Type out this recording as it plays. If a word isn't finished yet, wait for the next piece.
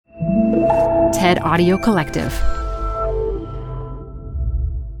TED Audio Collective.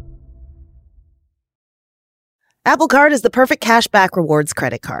 Apple Card is the perfect cash back rewards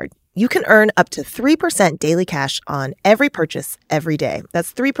credit card. You can earn up to 3% daily cash on every purchase every day.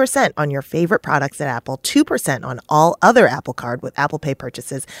 That's 3% on your favorite products at Apple, 2% on all other Apple Card with Apple Pay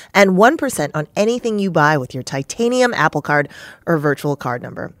purchases, and 1% on anything you buy with your titanium Apple Card or virtual card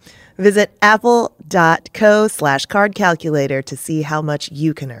number. Visit apple.co/card calculator to see how much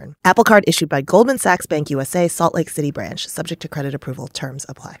you can earn. Apple Card issued by Goldman Sachs Bank USA, Salt Lake City branch. Subject to credit approval. Terms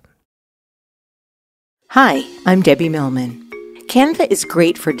apply. Hi, I'm Debbie Millman. Canva is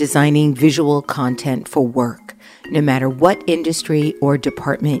great for designing visual content for work, no matter what industry or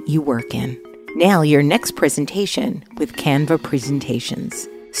department you work in. Nail your next presentation with Canva Presentations.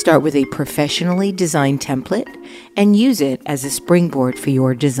 Start with a professionally designed template and use it as a springboard for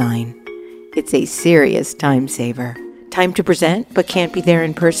your design. It's a serious time saver. Time to present but can't be there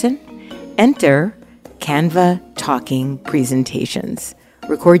in person? Enter Canva Talking Presentations.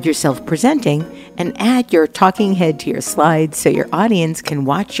 Record yourself presenting and add your talking head to your slides so your audience can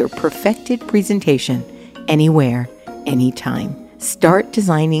watch your perfected presentation anywhere, anytime. Start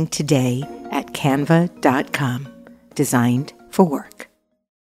designing today at canva.com. Designed for work.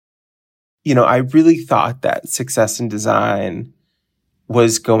 You know, I really thought that success in design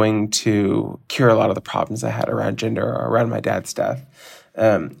was going to cure a lot of the problems I had around gender or around my dad's death.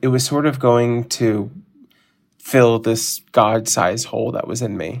 It was sort of going to fill this God-sized hole that was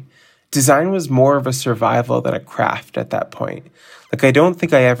in me. Design was more of a survival than a craft at that point. Like, I don't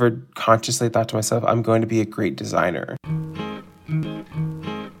think I ever consciously thought to myself, I'm going to be a great designer.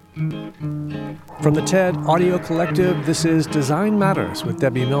 From the TED Audio Collective, this is Design Matters with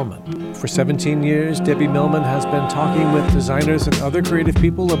Debbie Millman. For 17 years, Debbie Millman has been talking with designers and other creative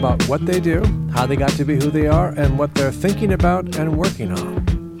people about what they do, how they got to be who they are, and what they're thinking about and working on.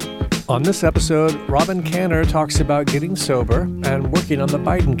 On this episode, Robyn Kanner talks about getting sober and working on the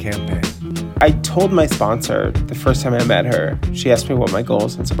Biden campaign. I told my sponsor the first time I met her, she asked me what my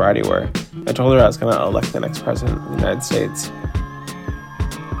goals in sobriety were. I told her I was going to elect the next president of the United States.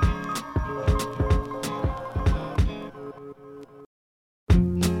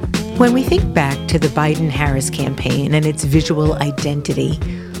 When we think back to the Biden-Harris campaign and its visual identity,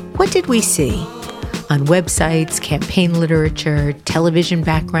 what did we see? On websites, campaign literature, television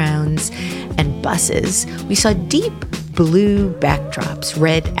backgrounds, and buses, we saw deep blue backdrops,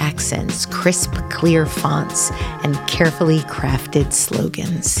 red accents, crisp, clear fonts, and carefully crafted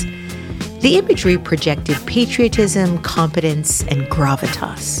slogans. The imagery projected patriotism, competence, and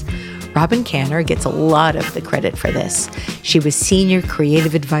gravitas. Robyn Kanner gets a lot of the credit for this. She was senior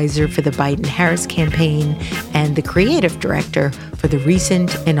creative advisor for the Biden-Harris campaign and the creative director for the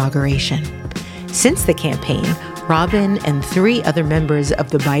recent inauguration. Since the campaign, Robyn and 3 other members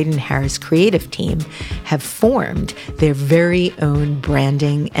of the Biden-Harris creative team have formed their very own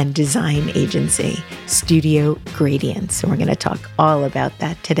branding and design agency, Studio Gradients. And we're going to talk all about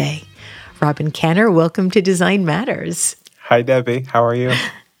that today. Robyn Kanner, welcome to Design Matters. Hi, Debbie. How are you?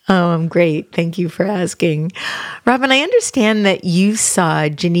 Oh, I'm great. Thank you for asking. Robyn, I understand that you saw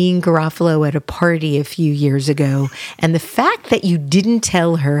Janeane Garofalo at a party a few years ago, and the fact that you didn't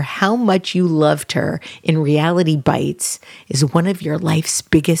tell her how much you loved her in Reality Bites is one of your life's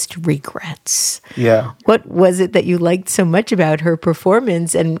biggest regrets. Yeah. What was it that you liked so much about her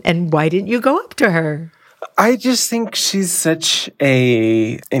performance, and why didn't you go up to her? I just think she's such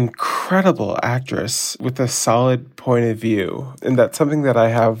a incredible actress with a solid point of view. And that's something that I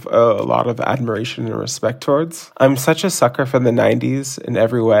have a lot of admiration and respect towards. I'm such a sucker for the 90s in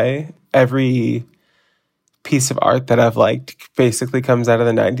every way. Every piece of art that I've liked basically comes out of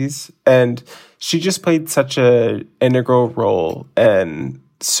the 90s. And she just played such an integral role in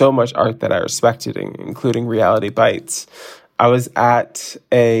so much art that I respected, including Reality Bites. I was at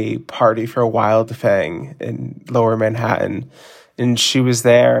a party for Wild Fang in Lower Manhattan, and she was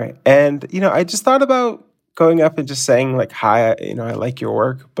there. And, I just thought about going up and just saying, like, hi, I like your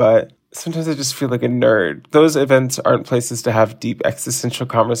work, but sometimes I just feel like a nerd. Those events aren't places to have deep existential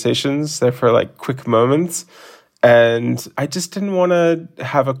conversations. They're for, like, quick moments. And I just didn't want to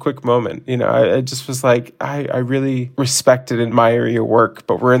have a quick moment. I just was like, I really respect and admire your work,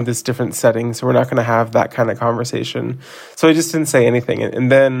 but we're in this different setting, so we're not going to have that kind of conversation. So I just didn't say anything.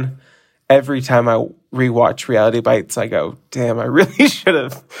 And then every time I rewatch Reality Bites, I go, damn, I really should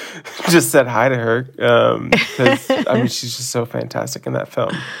have just said hi to her. Because, she's just so fantastic in that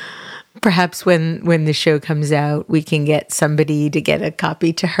film. Perhaps when the show comes out, we can get somebody to get a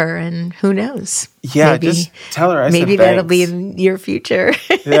copy to her, and who knows? Yeah, just tell her I said maybe thanks. That'll be in your future.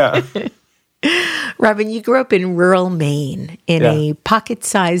 Yeah. Robyn, you grew up in rural Maine in a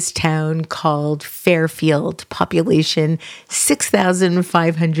pocket-sized town called Fairfield, population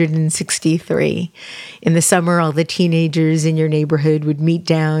 6,563. In the summer, all the teenagers in your neighborhood would meet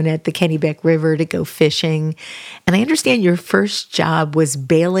down at the Kennebec River to go fishing. And I understand your first job was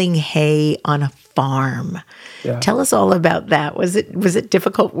baling hay on a farm. Yeah. Tell us all about that. Was it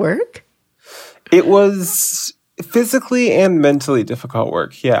difficult work? It was physically and mentally difficult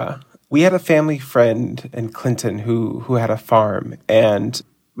work, yeah. We had a family friend in Clinton who had a farm, and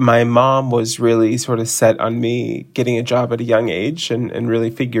my mom was really sort of set on me getting a job at a young age and really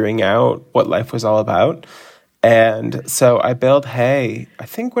figuring out what life was all about. And so I baled hay, I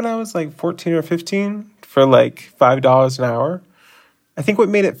think when I was like 14 or 15, for like $5 an hour. I think what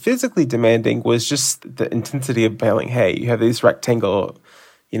made it physically demanding was just the intensity of baling hay. You have these rectangle,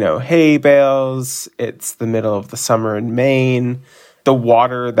 hay bales. It's the middle of the summer in Maine. The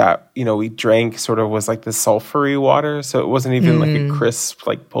water that, we drank sort of was like the sulfury water. So it wasn't even like a crisp,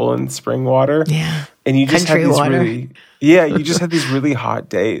 like Poland spring water. Yeah. And you just Country had these water. you just had these really hot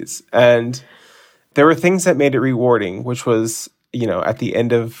days. And there were things that made it rewarding, which was, at the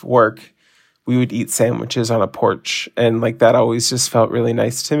end of work, we would eat sandwiches on a porch. And like that always just felt really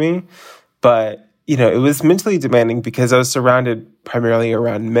nice to me. But, it was mentally demanding because I was surrounded primarily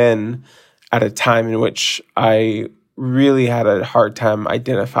around men at a time in which I really had a hard time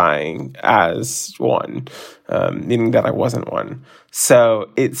identifying as one, meaning that I wasn't one. So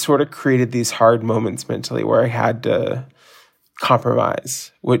it sort of created these hard moments mentally where I had to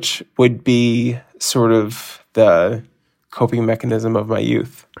compromise, which would be sort of the coping mechanism of my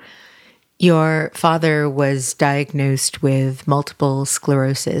youth. Your father was diagnosed with multiple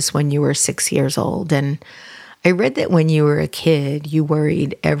sclerosis when you were 6 years old. And I read that when you were a kid, you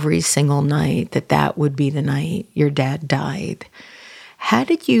worried every single night that would be the night your dad died. How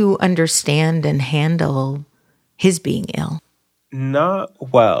did you understand and handle his being ill? Not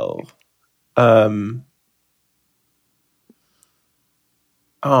well. Oh,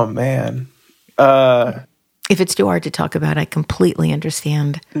 man. If it's too hard to talk about, I completely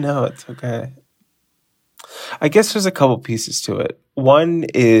understand. No, it's okay. I guess there's a couple pieces to it. One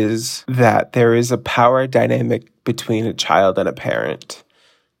is that there is a power dynamic between a child and a parent.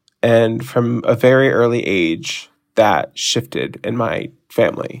 And from a very early age, that shifted in my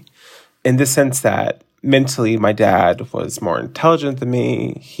family. In the sense that mentally, my dad was more intelligent than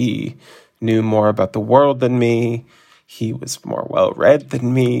me. He knew more about the world than me. He was more well-read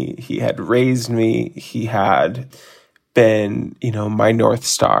than me. He had raised me. He had been, my North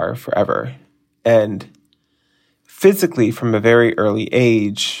Star forever. And physically, from a very early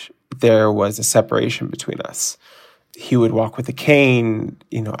age, there was a separation between us. He would walk with a cane,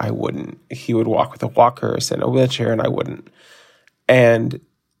 I wouldn't. He would walk with a walker, sit in a wheelchair, and I wouldn't. And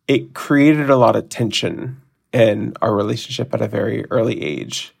it created a lot of tension in our relationship at a very early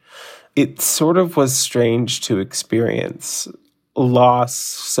age. It sort of was strange to experience loss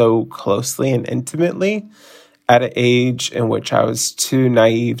so closely and intimately at an age in which I was too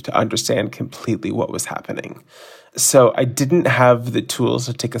naive to understand completely what was happening. So I didn't have the tools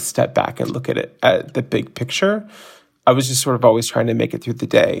to take a step back and look at it at the big picture. I was just sort of always trying to make it through the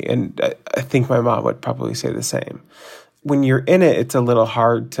day. And I think my mom would probably say the same. When you're in it, it's a little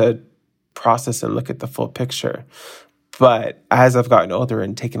hard to process and look at the full picture. But as I've gotten older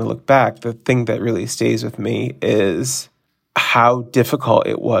and taken a look back, the thing that really stays with me is how difficult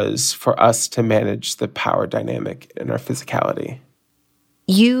it was for us to manage the power dynamic in our physicality.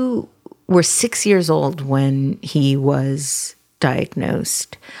 You were 6 years old when he was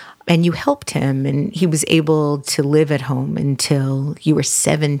diagnosed, and you helped him, and he was able to live at home until you were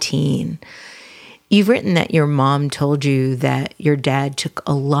 17. You've written that your mom told you that your dad took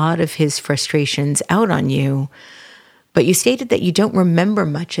a lot of his frustrations out on you, but you stated that you don't remember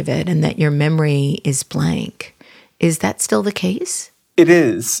much of it and that your memory is blank. Is that still the case? It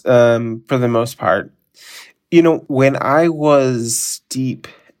is, for the most part. When I was deep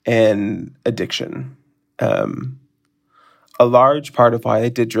in addiction, a large part of why I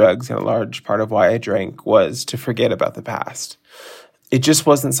did drugs and a large part of why I drank was to forget about the past. It just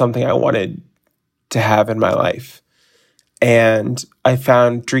wasn't something I wanted to have in my life. And I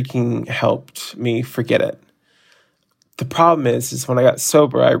found drinking helped me forget it. The problem is when I got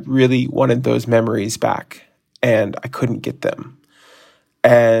sober, I really wanted those memories back, and I couldn't get them.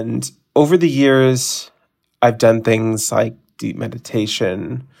 And over the years, I've done things like deep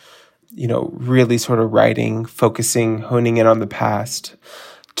meditation, really sort of writing, focusing, honing in on the past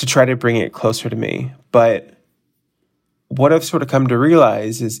to try to bring it closer to me. But what I've sort of come to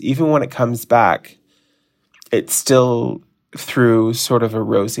realize is even when it comes back, it's still through sort of a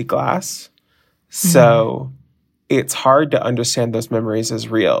rosy glass. So it's hard to understand those memories as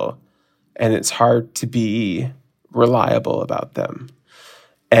real, and it's hard to be reliable about them.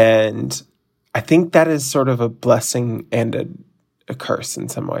 And I think that is sort of a blessing and a curse in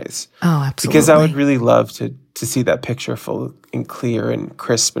some ways. Oh, absolutely. Because I would really love to see that picture full and clear and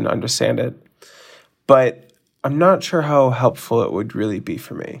crisp and understand it. But I'm not sure how helpful it would really be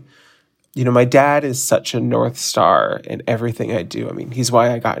for me. You know, my dad is such a North Star in everything I do. I mean, he's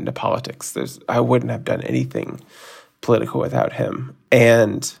why I got into politics. I wouldn't have done anything political without him.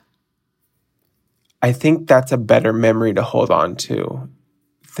 And I think that's a better memory to hold on to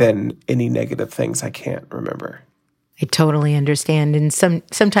than any negative things I can't remember. I totally understand. And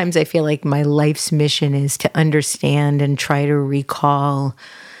sometimes I feel like my life's mission is to understand and try to recall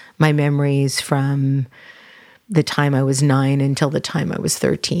my memories from the time I was 9 until the time I was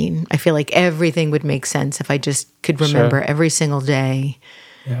 13. I feel like everything would make sense if I just could remember every single day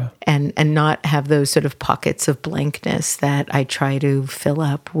and not have those sort of pockets of blankness that I try to fill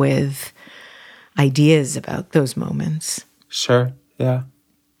up with ideas about those moments. Sure, yeah.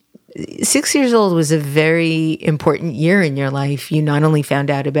 6 years old was a very important year in your life. You not only found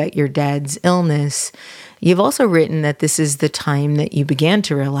out about your dad's illness, you've also written that this is the time that you began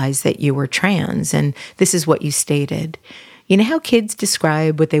to realize that you were trans, and this is what you stated. You know how kids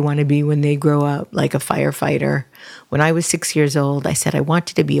describe what they want to be when they grow up, like a firefighter? When I was 6 years old, I said I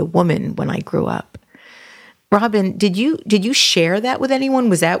wanted to be a woman when I grew up. Robyn, did you share that with anyone?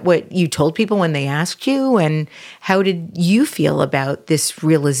 Was that what you told people when they asked you? And how did you feel about this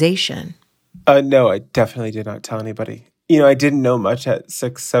realization? No, I definitely did not tell anybody. You know, I didn't know much at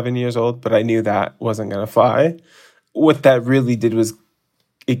 6, 7 years old, but I knew that wasn't going to fly. What that really did was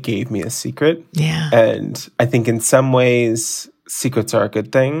it gave me a secret. Yeah. And I think in some ways, secrets are a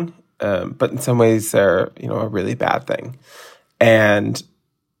good thing, but in some ways they're, a really bad thing. And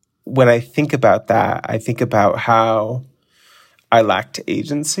when I think about that, I think about how I lacked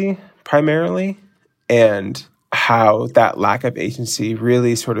agency primarily, and how that lack of agency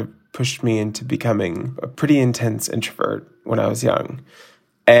really sort of pushed me into becoming a pretty intense introvert when I was young.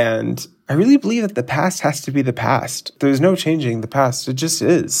 And I really believe that the past has to be the past. There's no changing the past. It just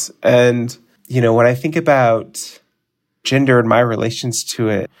is. And, when I think about gender and my relations to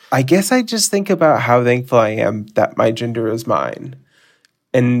it, I guess I just think about how thankful I am that my gender is mine.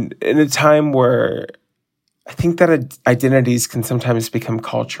 And in a time where I think that identities can sometimes become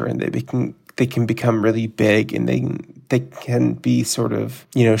culture, and they can become really big, and they can be sort of,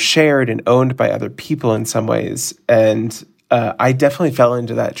 shared and owned by other people in some ways. And I definitely fell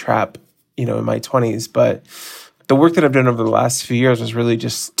into that trap, in my 20s. But the work that I've done over the last few years was really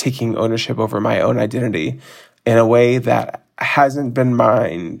just taking ownership over my own identity in a way that hasn't been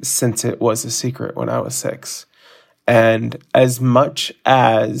mine since it was a secret when I was 6. And as much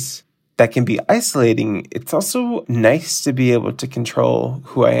as that can be isolating, it's also nice to be able to control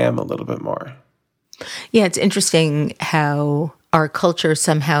who I am a little bit more. Yeah, it's interesting how our culture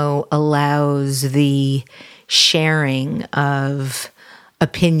somehow allows the sharing of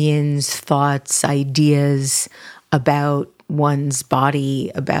opinions, thoughts, ideas about one's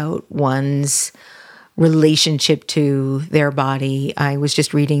body, about one's relationship to their body. I was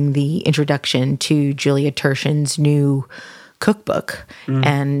just reading the introduction to Julia Turshen's new cookbook,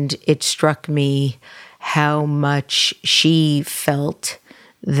 and it struck me how much she felt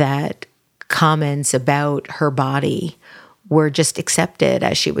that comments about her body were just accepted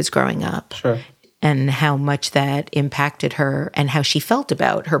as she was growing up. Sure. And how much that impacted her and how she felt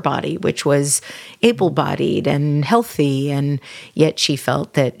about her body, which was able-bodied and healthy, and yet she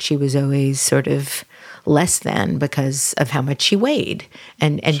felt that she was always sort of less than because of how much she weighed.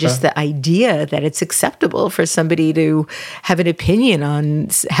 And Sure. just the idea that it's acceptable for somebody to have an opinion on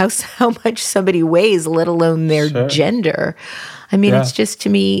how much somebody weighs, let alone their Sure. gender. I mean, it's just, to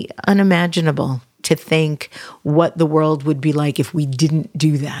me, unimaginable to think what the world would be like if we didn't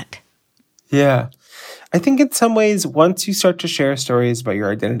do that. Yeah. I think in some ways, once you start to share stories about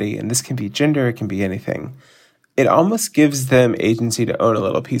your identity, and this can be gender, it can be anything, it almost gives them agency to own a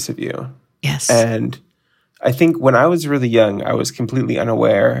little piece of you. Yes. And I think when I was really young, I was completely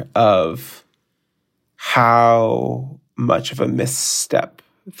unaware of how much of a misstep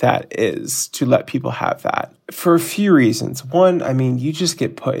that is to let people have that. For a few reasons. One, I mean, you just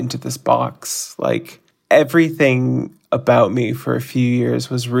get put into this box. Like, everything about me for a few years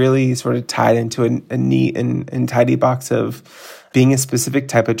was really sort of tied into a neat and tidy box of being a specific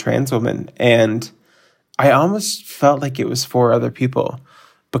type of trans woman. And I almost felt like it was for other people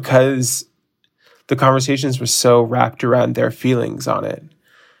because the conversations were so wrapped around their feelings on it.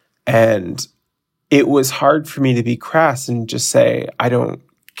 And it was hard for me to be crass and just say, I don't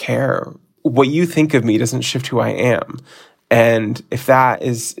care what you think of me doesn't shift who I am. And if that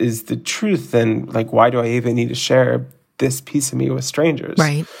is the truth, then like, why do I even need to share this piece of me with strangers?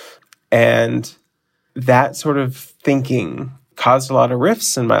 Right. And that sort of thinking caused a lot of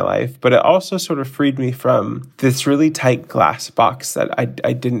rifts in my life, but it also sort of freed me from this really tight glass box that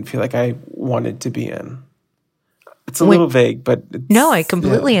I didn't feel like I wanted to be in. It's a little vague, but no, I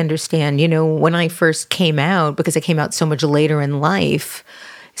completely understand. You know, when I first came out, because I came out so much later in life,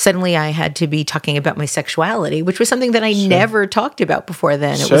 suddenly I had to be talking about my sexuality, which was something that I never talked about before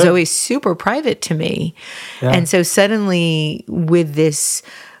then. It was always super private to me. Yeah. And so suddenly with this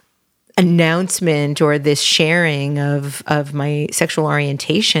announcement or this sharing of my sexual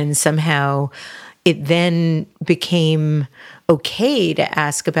orientation, somehow it then became okay to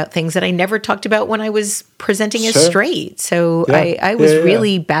ask about things that I never talked about when I was presenting as straight. So I was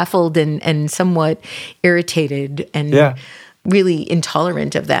really baffled and somewhat irritated and really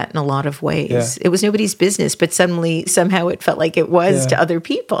intolerant of that in a lot of ways. Yeah. It was nobody's business, but somehow it felt like it was to other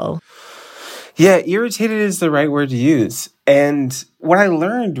people. Yeah, irritated is the right word to use. And what I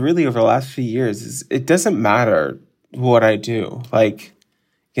learned really over the last few years is it doesn't matter what I do. Like,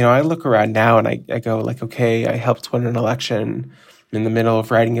 you know, I look around now and I go like, okay, I helped win an election. I'm in the middle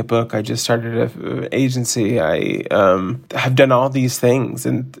of writing a book. I just started an agency. I have done all these things.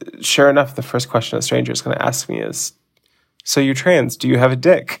 And sure enough, the first question a stranger is going to ask me is, so you're trans, do you have a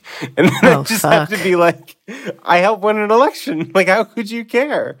dick? And then I just have to be like, I helped win an election. Like, how could you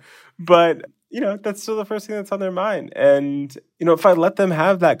care? But, you know, that's still the first thing that's on their mind. And, you know, if I let them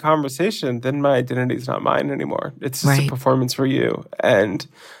have that conversation, then my identity is not mine anymore. It's just a performance for you. And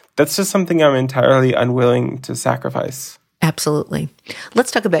that's just something I'm entirely unwilling to sacrifice. Absolutely. Let's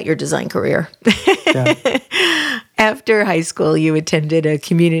talk about your design career. After high school, you attended a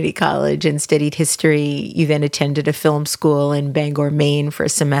community college and studied history. You then attended a film school in Bangor, Maine for a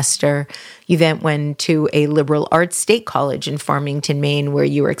semester. You then went to a liberal arts state college in Farmington, Maine, where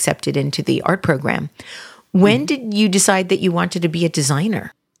you were accepted into the art program. When did you decide that you wanted to be a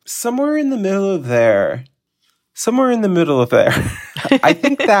designer? Somewhere in the middle of there. I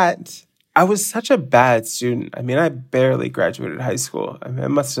think that I was such a bad student. I mean, I barely graduated high school. I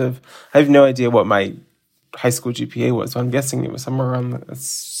mean, I have no idea what my high school GPA was, so I'm guessing it was somewhere around a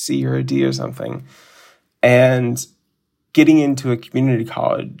C or a D or something. And getting into a community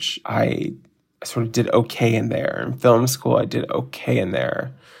college, I sort of did okay in there. In film school, I did okay in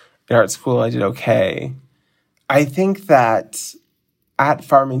there. In art school, I did okay. I think that at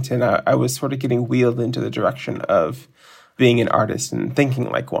Farmington, I was sort of getting wheeled into the direction of being an artist and thinking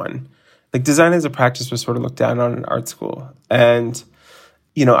like one. Like, design as a practice was sort of looked down on in art school. And,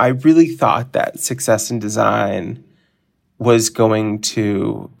 you know, I really thought that success in design was going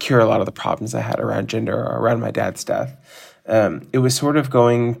to cure a lot of the problems I had around gender or around my dad's death. It was sort of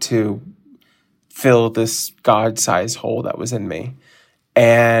going to fill this God-sized hole that was in me.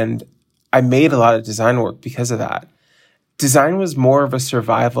 And I made a lot of design work because of that. Design was more of a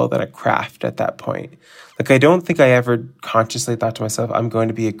survival than a craft at that point. Like, I don't think I ever consciously thought to myself, I'm going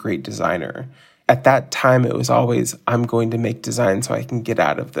to be a great designer. At that time, it was always, I'm going to make design so I can get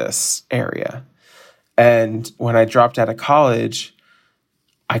out of this area. And when I dropped out of college,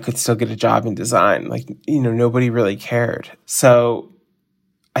 I could still get a job in design. Like, you know, nobody really cared. So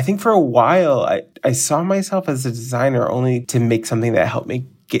I think for a while, I saw myself as a designer only to make something that helped me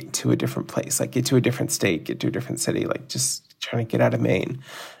get to a different place, like get to a different state, get to a different city, like just trying to get out of Maine.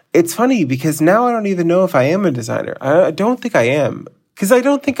 It's funny because now I don't even know if I am a designer. I don't think I am because I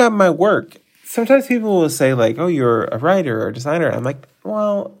don't think I'm my work. Sometimes people will say like, oh, you're a writer or a designer. I'm like,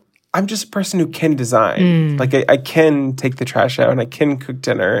 well, I'm just a person who can design. Like I can take the trash out and I can cook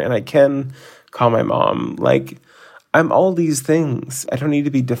dinner and I can call my mom. Like I'm all these things. I don't need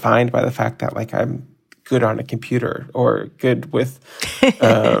to be defined by the fact that like I'm good on a computer or good with composition.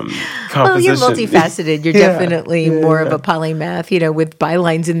 Well, you're multifaceted. You're definitely more of a polymath, you know, with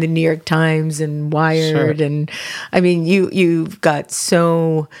bylines in the New York Times and Wired. And I mean, you've got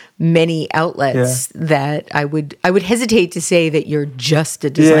so many outlets that I would hesitate to say that you're just a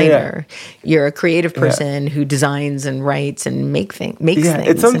designer. You're a creative person who designs and writes and makes things.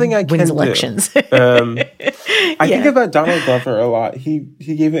 It's something I can wins elections. I think about Donald Glover a lot. He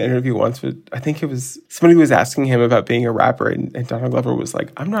gave an interview once with, I think it was somebody was asking him about being a rapper, and Donald Glover was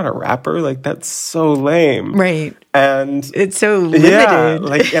like, I'm not a rapper. Like, that's so lame. Right. And it's so limited. Yeah.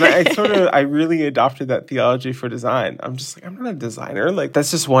 Like, and I really adopted that theology for design. I'm just like, I'm not a designer. Like, that's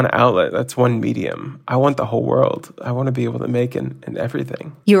just one outlet. That's one medium. I want the whole world. I want to be able to make and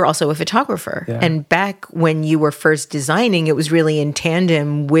everything. You were also a photographer. Yeah. And back when you were first designing, it was really in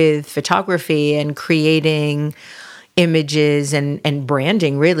tandem with photography and creating, images and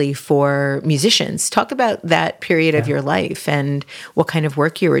branding really for musicians. Talk about that period of your life and what kind of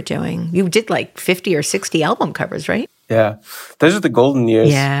work you were doing. You did like 50 or 60 album covers, right? Yeah, those are the golden years.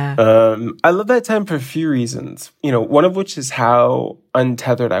 Yeah. I love that time for a few reasons, one of which is how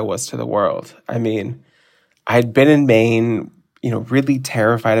untethered I was to the world. I mean, I'd been in Maine, really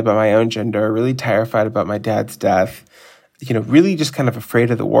terrified about my own gender, really terrified about my dad's death, really just kind of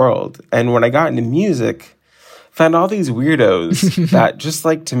afraid of the world. And when I got into music, found all these weirdos that just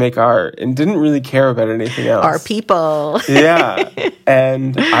liked to make art and didn't really care about anything else. Our people. Yeah.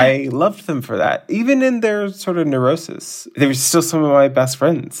 And I loved them for that. Even in their sort of neurosis, they were still some of my best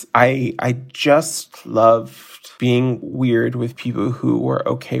friends. I just loved being weird with people who were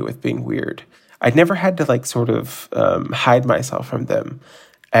okay with being weird. I'd never had to hide myself from them.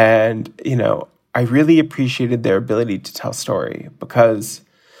 And, I really appreciated their ability to tell story because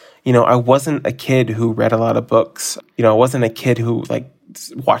I wasn't a kid who read a lot of books. I wasn't a kid who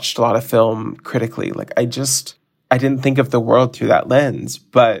watched a lot of film critically. I didn't think of the world through that lens.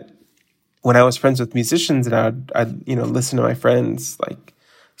 But when I was friends with musicians and I'd listen to my friends like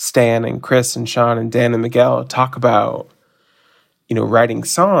Stan and Chris and Sean and Dan and Miguel talk about, writing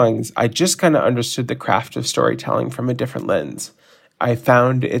songs, I just kind of understood the craft of storytelling from a different lens. I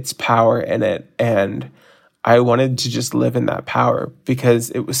found its power in it, and I wanted to just live in that power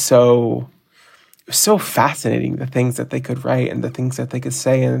because it was so fascinating, the things that they could write and the things that they could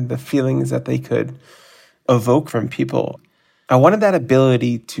say and the feelings that they could evoke from people. I wanted that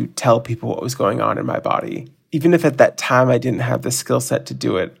ability to tell people what was going on in my body. Even if at that time I didn't have the skill set to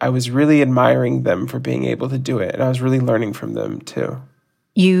do it, I was really admiring them for being able to do it, and I was really learning from them too.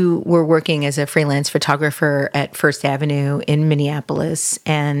 You were working as a freelance photographer at First Avenue in Minneapolis,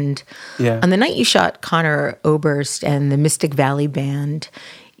 and on the night you shot Conor Oberst and the Mystic Valley Band,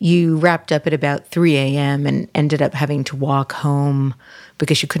 you wrapped up at about 3 a.m. and ended up having to walk home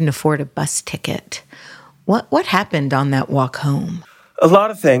because you couldn't afford a bus ticket. What happened on that walk home? A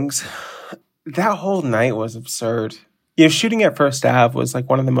lot of things. That whole night was absurd. Shooting at First Ave was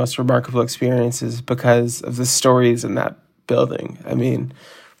one of the most remarkable experiences because of the stories in that building. I mean,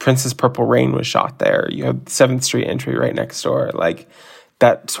 Prince's Purple Rain was shot there. You have 7th Street entry right next door.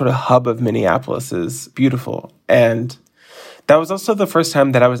 That sort of hub of Minneapolis is beautiful. And that was also the first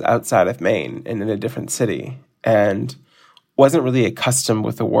time that I was outside of Maine and in a different city and wasn't really accustomed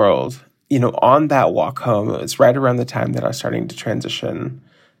with the world. On that walk home, it was right around the time that I was starting to transition.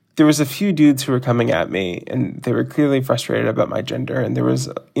 There was a few dudes who were coming at me, and they were clearly frustrated about my gender. And there was,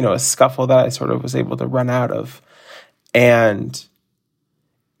 a scuffle that I sort of was able to run out of. And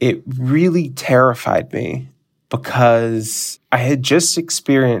it really terrified me because I had just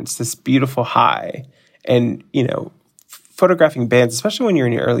experienced this beautiful high. And, photographing bands, especially when you're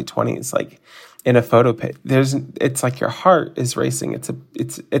in your early 20s, in a photo pit, it's like your heart is racing.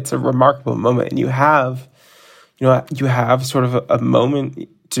 It's a remarkable moment. And you have sort of a moment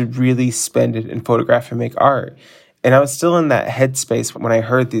to really spend it and photograph and make art. And I was still in that headspace when I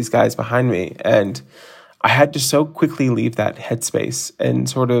heard these guys behind me. And I had to so quickly leave that headspace and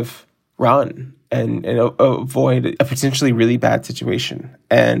sort of run and avoid a potentially really bad situation.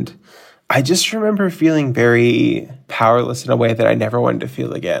 And I just remember feeling very powerless in a way that I never wanted to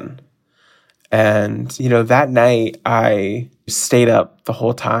feel again. And, that night I stayed up the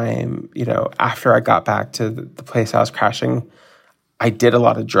whole time. After I got back to the place I was crashing, I did a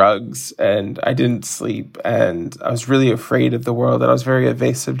lot of drugs and I didn't sleep and I was really afraid of the world and I was very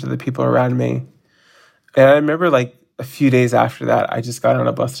evasive to the people around me. And I remember a few days after that, I just got on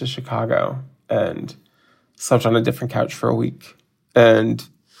a bus to Chicago and slept on a different couch for a week. And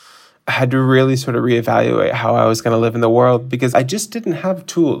I had to really sort of reevaluate how I was going to live in the world because I just didn't have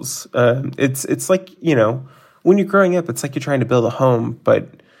tools. It's like, when you're growing up, it's like you're trying to build a home, but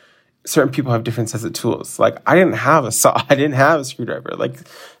certain people have different sets of tools. I didn't have a saw. I didn't have a screwdriver.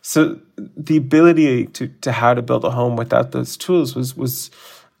 So the ability to how to build a home without those tools was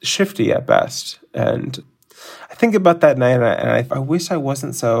shifty at best. And I think about that night and I wish I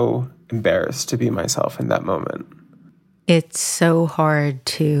wasn't so embarrassed to be myself in that moment. It's so hard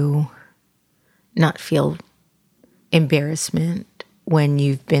to not feel embarrassment when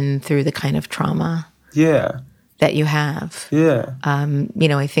you've been through the kind of trauma that you have. Yeah.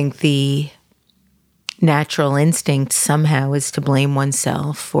 I think the natural instinct somehow is to blame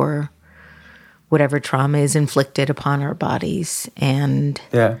oneself for whatever trauma is inflicted upon our bodies. And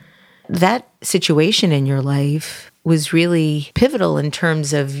that situation in your life was really pivotal in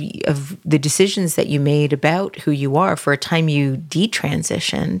terms of the decisions that you made about who you are. For a time you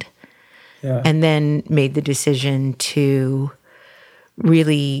detransitioned and then made the decision to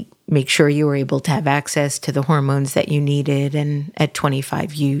really make sure you were able to have access to the hormones that you needed. And at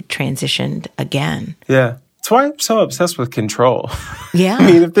 25, you transitioned again. Yeah. That's why I'm so obsessed with control. Yeah.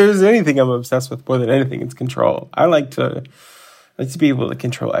 I mean, if there's anything I'm obsessed with more than anything, it's control. I like to be able to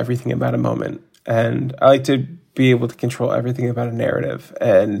control everything about a moment. And I like to be able to control everything about a narrative.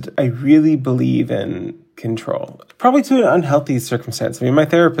 And I really believe in control. Probably to an unhealthy circumstance. I mean, my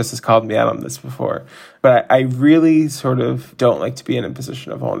therapist has called me out on this before, but I really sort of don't like to be in a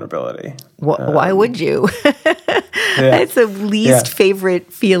position of vulnerability. Why would you? That's the least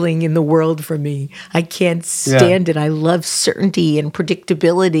favorite feeling in the world for me. I can't stand it. I love certainty and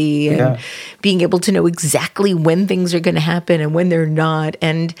predictability and being able to know exactly when things are going to happen and when they're not.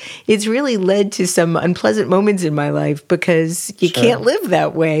 And it's really led to some unpleasant moments in my life because you can't live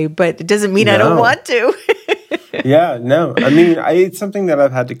that way, but it doesn't mean I don't want to. Yeah, no. I mean, it's something that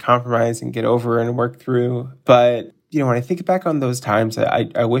I've had to compromise and get over and work through. But, when I think back on those times,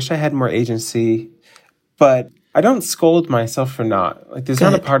 I wish I had more agency, but I don't scold myself for not. Like, there's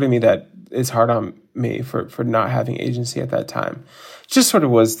not a part of me that is hard on me for not having agency at that time. It just sort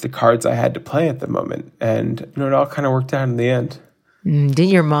of was the cards I had to play at the moment. And, it all kind of worked out in the end. Didn't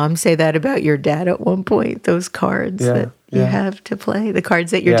your mom say that about your dad at one point? Those cards that you have to play, the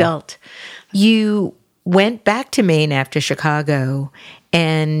cards that you're dealt. You went back to Maine after Chicago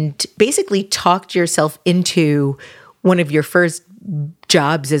and basically talked yourself into one of your first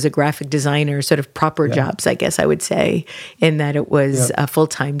jobs as a graphic designer, sort of proper jobs, I guess I would say, in that it was a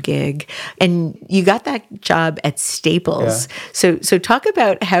full-time gig. And you got that job at Staples. So talk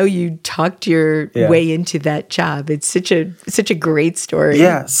about how you talked your way into that job. It's such a great story.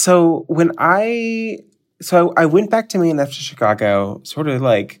 Yeah. So when I went back to Maine after Chicago, sort of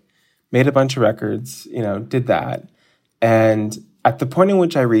like made a bunch of records, did that. And at the point in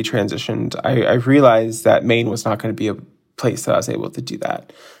which I retransitioned, I realized that Maine was not going to be a place that I was able to do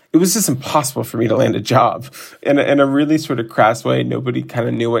that. It was just impossible for me to land a job. In a really sort of crass way, nobody kind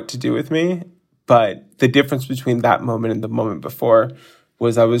of knew what to do with me. But the difference between that moment and the moment before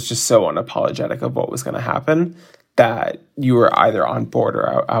was I was just so unapologetic of what was going to happen that you were either on board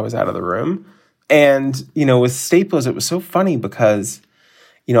or I was out of the room. And, with Staples, it was so funny because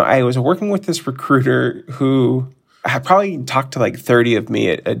I was working with this recruiter who had probably talked to like 30 of me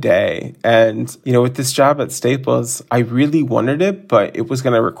a day. And, with this job at Staples, I really wanted it, but it was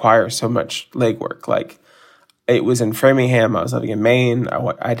going to require so much legwork. Like, it was in Framingham. I was living in Maine.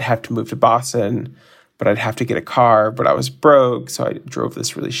 I'd have to move to Boston, but I'd have to get a car. But I was broke, so I drove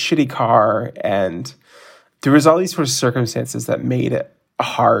this really shitty car. And there was all these sort of circumstances that made it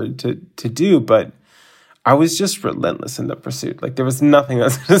hard to do, but I was just relentless in the pursuit. Like, there was nothing that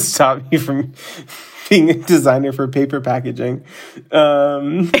was going to stop me from being a designer for paper packaging. They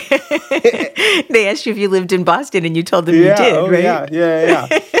asked you if you lived in Boston, and you told them you did, right?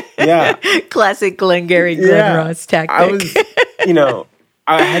 Yeah. Classic Glengarry Glen Ross tactic.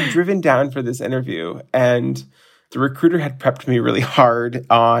 I had driven down for this interview, and the recruiter had prepped me really hard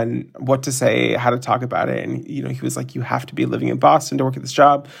on what to say, how to talk about it. And, he was like, you have to be living in Boston to work at this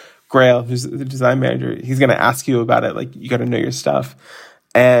job. Grail, who's the design manager, he's going to ask you about it. Like, you got to know your stuff.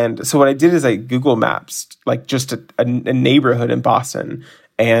 And so what I did is I Google Maps, like just a neighborhood in Boston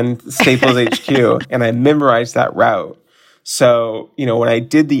and Staples HQ, and I memorized that route. So, when I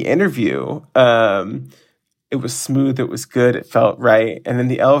did the interview, it was smooth, it was good, it felt right. And then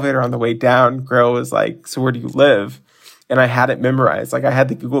the elevator on the way down, Grail was like, so where do you live? And I had it memorized. Like, I had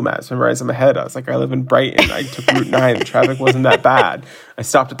the Google Maps memorized in my head. I was like, I live in Brighton. I took Route 9. The traffic wasn't that bad. I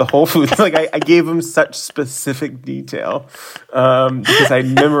stopped at the Whole Foods. Like, I gave him such specific detail because I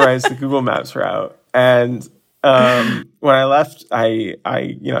memorized the Google Maps route. And when I left, I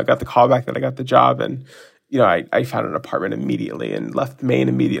got the call back that I got the job. And, I found an apartment immediately and left Maine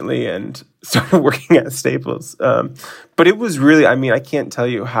immediately and started working at Staples. But it was really, I can't tell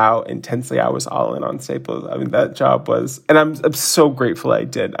you how intensely I was all in on Staples. That job was, and I'm so grateful I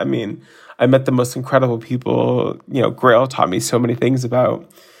did. I met the most incredible people. Grail taught me so many things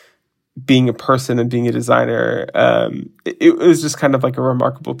about being a person and being a designer. It was just kind of like a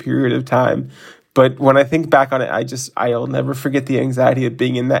remarkable period of time. But when I think back on it, I'll never forget the anxiety of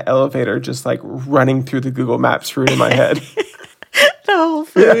being in that elevator, just like running through the Google Maps route in my head. The Whole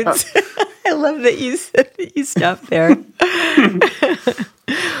Foods. Yeah. I love that you said that you stopped there.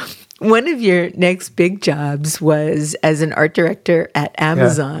 One of your next big jobs was as an art director at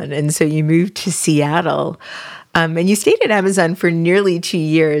Amazon. Yeah. And so you moved to Seattle. And you stayed at Amazon for nearly 2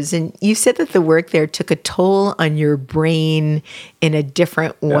 years. And you said that the work there took a toll on your brain in a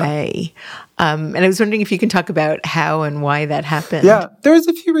different way. And I was wondering if you can talk about how and why that happened. Yeah, there was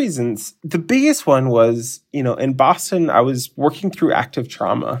a few reasons. The biggest one was, in Boston, I was working through active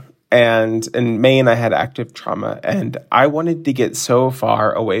trauma. And in Maine, I had active trauma. And I wanted to get so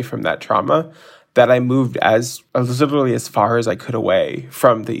far away from that trauma that I moved literally as far as I could away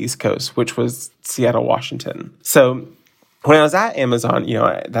from the East Coast, which was Seattle, Washington. So when I was at Amazon,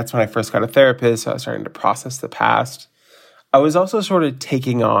 that's when I first got a therapist. So I was starting to process the past. I was also sort of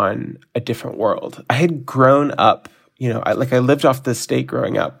taking on a different world. I had grown up, I lived off the state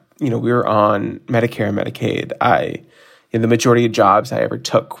growing up. We were on Medicare and Medicaid. The majority of jobs I ever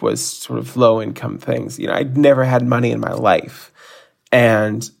took was sort of low-income things. I'd never had money in my life.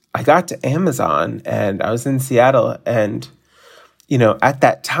 And I got to Amazon, and I was in Seattle, and, at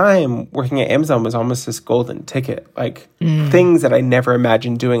that time, working at Amazon was almost this golden ticket. Things that I never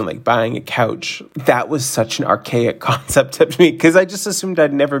imagined doing, like buying a couch. That was such an archaic concept to me, because I just assumed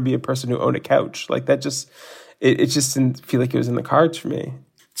I'd never be a person who owned a couch. It just didn't feel like it was in the cards for me.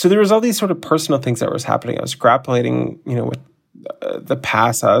 So there was all these sort of personal things that was happening. I was grappling, with the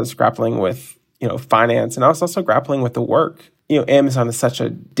past. I was grappling with, finance, and I was also grappling with the work. Amazon is such a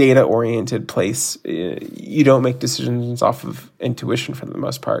data-oriented place. You don't make decisions off of intuition for the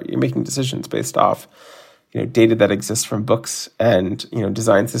most part. You're making decisions based off, data that exists from books and,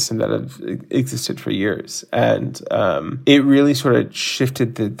 design systems that have existed for years. And it really sort of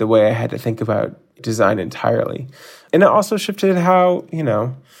shifted the way I had to think about design entirely. And it also shifted how,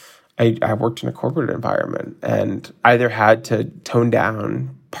 I worked in a corporate environment and either had to tone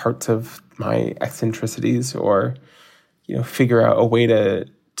down parts of my eccentricities or, figure out a way to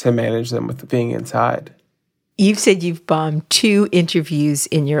manage them with being inside. You've said you've bombed 2 interviews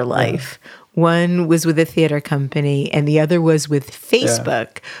in your life. Yeah. One was with a theater company and the other was with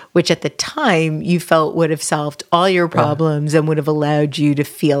Facebook, which at the time you felt would have solved all your problems and would have allowed you to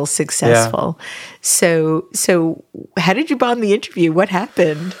feel successful. So how did you bomb the interview? What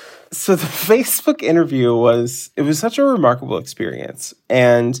happened? So the Facebook interview was such a remarkable experience.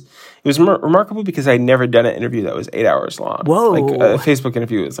 And it was remarkable because I'd never done an interview that was 8 hours long. Whoa. A Facebook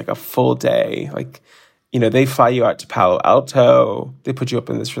interview is a full day. They fly you out to Palo Alto. They put you up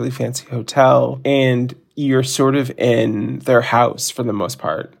in this really fancy hotel. And you're sort of in their house for the most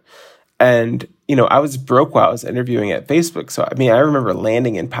part. And, I was broke while I was interviewing at Facebook. So, I remember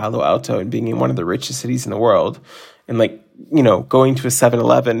landing in Palo Alto and being in one of the richest cities in the world. And going to a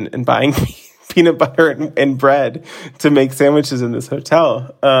 7-Eleven and buying peanut butter and bread to make sandwiches in this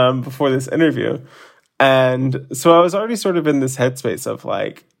hotel before this interview. And so I was already sort of in this headspace of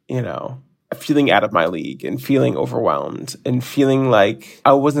feeling out of my league and feeling overwhelmed and feeling like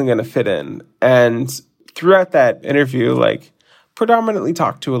I wasn't going to fit in. And throughout that interview, predominantly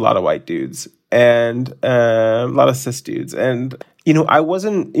talked to a lot of white dudes and a lot of cis dudes. And, I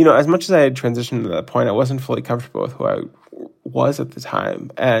wasn't, as much as I had transitioned to that point, I wasn't fully comfortable with who I was at the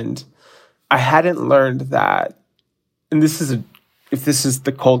time. And I hadn't learned that, and if this is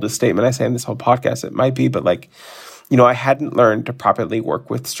the coldest statement I say in this whole podcast, it might be, but I hadn't learned to properly work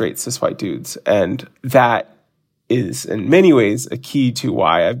with straight cis white dudes. And that is in many ways a key to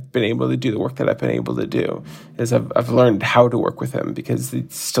why I've been able to do the work that I've been able to do, is I've learned how to work with them because they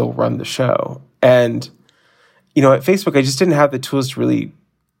still run the show. And, at Facebook, I just didn't have the tools to really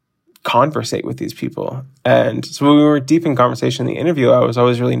conversate with these people. And so when we were deep in conversation in the interview, I was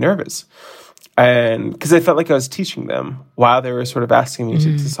always really nervous. And because I felt like I was teaching them while they were sort of asking me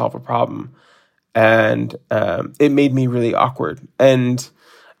to solve a problem. And it made me really awkward. And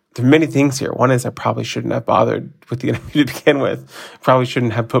there are many things here. One is I probably shouldn't have bothered with the interview to begin with. Probably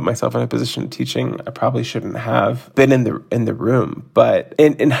shouldn't have put myself in a position of teaching. I probably shouldn't have been in the room. But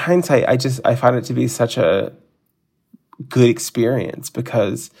in hindsight, I found it to be such a good experience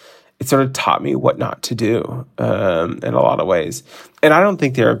because it sort of taught me what not to do in a lot of ways. And I don't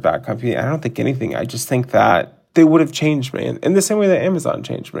think they're a bad company. I don't think anything. I just think that they would have changed me in the same way that Amazon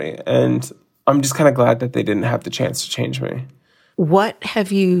changed me. And I'm just kind of glad that they didn't have the chance to change me. What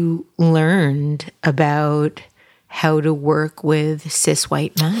have you learned about how to work with cis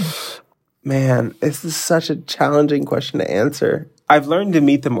white men? Man, this is such a challenging question to answer. I've learned to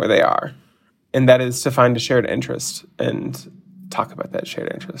meet them where they are, and that is to find a shared interest and talk about that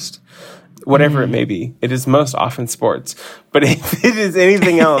shared interest. Whatever it may be. It is most often sports. But if it is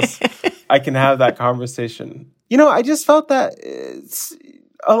anything else, I can have that conversation. I just felt that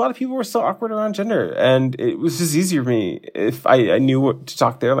a lot of people were so awkward around gender, and it was just easier for me if I knew what to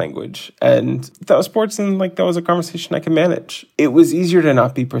talk their language. And that was sports, and that was a conversation I could manage. It was easier to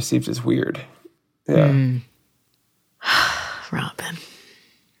not be perceived as weird. Yeah. Robyn.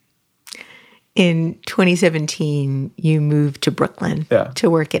 In 2017, you moved to Brooklyn to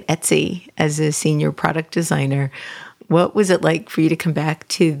work at Etsy as a senior product designer. What was it like for you to come back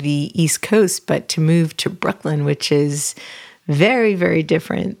to the East Coast, but to move to Brooklyn, which is very, very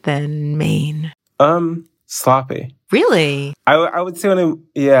different than Maine? Sloppy. Really? I would say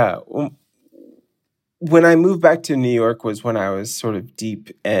when I moved back to New York was when I was sort of deep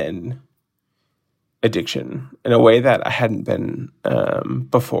in addiction in a way that I hadn't been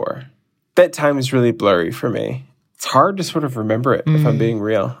before. That time is really blurry for me. It's hard to sort of remember it if I'm being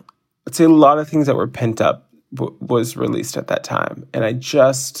real. I'd say a lot of things that were pent up was released at that time. And I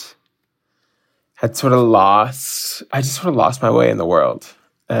just had sort of lost my way in the world.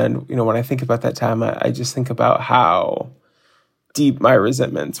 And, when I think about that time, I just think about how deep my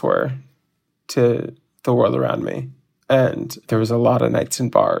resentments were to the world around me. And there was a lot of nights in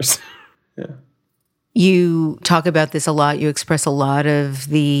bars. Yeah. You talk about this a lot. You express a lot of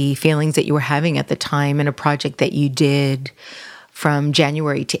the feelings that you were having at the time in a project that you did from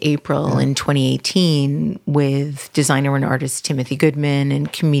January to April in 2018 with designer and artist Timothy Goodman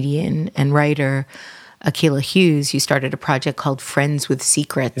and comedian and writer Akilah Hughes. You started a project called Friends with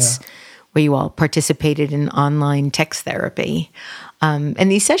Secrets, where you all participated in online text therapy. And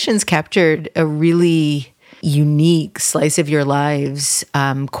these sessions captured a really unique slice of your lives,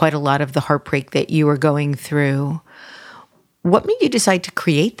 quite a lot of the heartbreak that you were going through. What made you decide to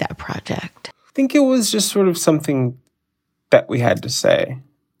create that project? I think it was just sort of something that we had to say.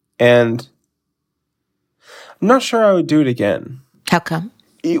 And I'm not sure I would do it again. How come?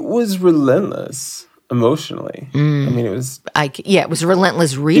 It was relentless emotionally. I mean, it was... it was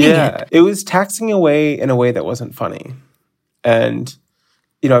relentless reading it. It was taxing away in a way that wasn't funny. And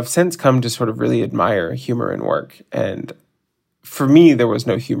I've since come to sort of really admire humor in work. And for me, there was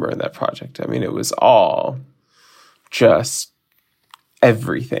no humor in that project. I mean, it was all just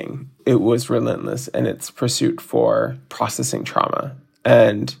everything. It was relentless in its pursuit for processing trauma.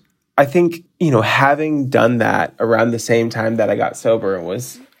 And I think, having done that around the same time that I got sober and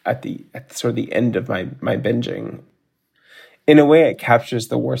was at sort of the end of my binging, in a way, it captures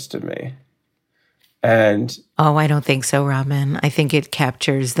the worst of me. And I don't think so, Robyn. I think it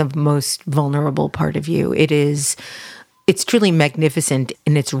captures the most vulnerable part of you. It's truly magnificent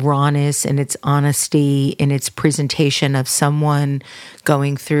in its rawness and its honesty, in its presentation of someone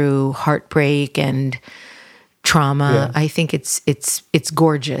going through heartbreak and trauma. I think it's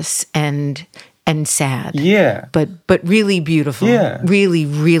gorgeous and sad. Yeah. But really beautiful. Yeah. Really,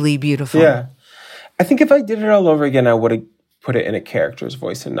 really beautiful. Yeah. I think if I did it all over again, I would have put it in a character's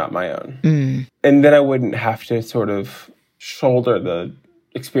voice and not my own. And then I wouldn't have to sort of shoulder the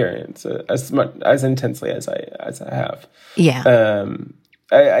experience as intensely as I have. Yeah.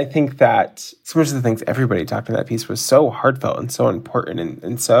 I think that so much of the things everybody talked in that piece was so heartfelt and so important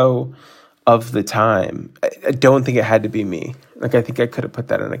and so of the time. I don't think it had to be me. Like, I think I could have put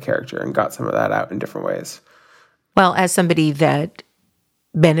that in a character and got some of that out in different ways. Well, as somebody that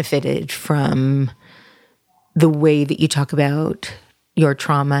benefited from the way that you talk about your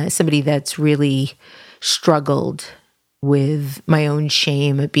trauma, as somebody that's really struggled with my own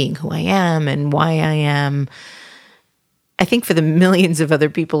shame of being who I am and why I am, I think for the millions of other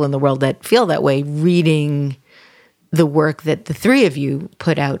people in the world that feel that way, reading the work that the three of you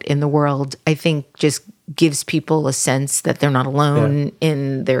put out in the world, I think just gives people a sense that they're not alone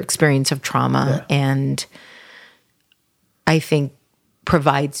in their experience of trauma. And I think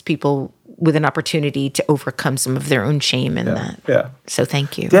provides people with an opportunity to overcome some of their own shame in that. Yeah. So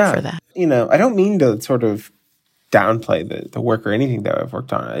thank you for that. I don't mean to sort of downplay the work or anything that I've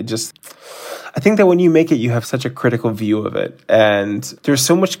worked on. I think that when you make it, you have such a critical view of it. And there's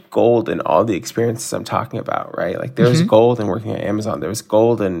so much gold in all the experiences I'm talking about, right? Like, there's gold in working at Amazon. There was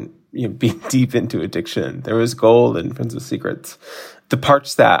gold in being deep into addiction. There was gold in Friends with Secrets. The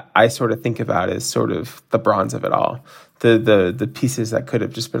parts that I sort of think about is sort of the bronze of it all. The pieces that could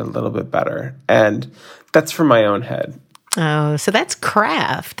have just been a little bit better. And that's from my own head. Oh, so that's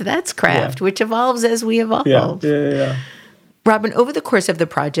craft. That's craft, which evolves as we evolve. Yeah. Robyn, over the course of the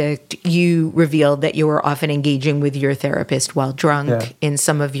project, you revealed that you were often engaging with your therapist while drunk. Yeah. In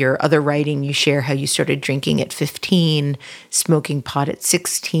some of your other writing, you share how you started drinking at 15, smoking pot at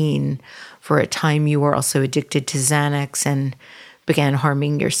 16. For a time, you were also addicted to Xanax and began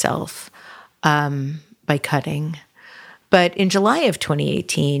harming yourself by cutting. But in July of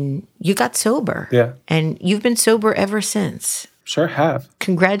 2018, you got sober. Yeah. And you've been sober ever since. Sure have.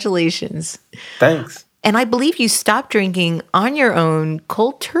 Congratulations. Thanks. And I believe you stopped drinking on your own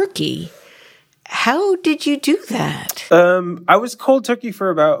cold turkey. How did you do that? I was cold turkey for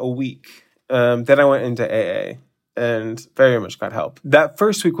about a week. Then I went into AA. and very much got help. That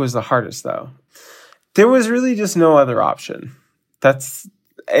first week was the hardest, though. There was really just no other option. That's,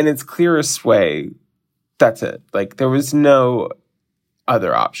 in its clearest way, that's it. Like, there was no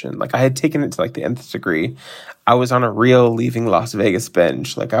other option. Like, I had taken it to like the nth degree. I was on a real leaving Las Vegas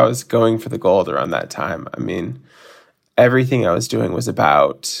binge. Like, I was going for the gold around that time. I mean, everything I was doing was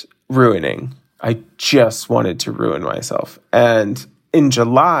about ruining. I just wanted to ruin myself. And in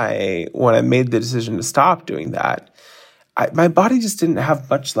July, when I made the decision to stop doing that, my body just didn't have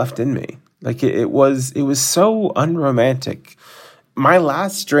much left in me. Like, it was so unromantic. My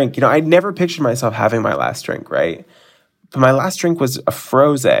last drink, you know, I'd never pictured myself having my last drink, right? But my last drink was a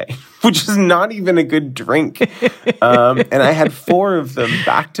Frosé, which is not even a good drink. And I had 4 of them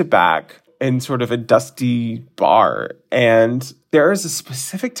back to back in sort of a dusty bar. And there is a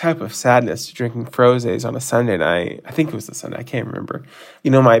specific type of sadness to drinking Frosés on a Sunday night. I think it was a Sunday. I can't remember.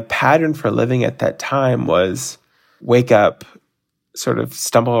 You know, my pattern for living at that time was wake up, sort of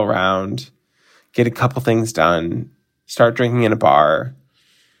stumble around, get a couple things done, start drinking in a bar,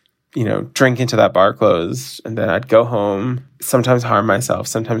 you know, drink until that bar closed, and then I'd go home, sometimes harm myself,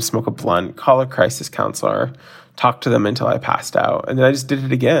 sometimes smoke a blunt, call a crisis counselor, talk to them until I passed out, and then I just did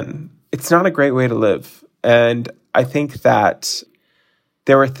it again. It's not a great way to live. And I think that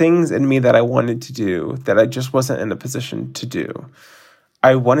there were things in me that I wanted to do that I just wasn't in a position to do.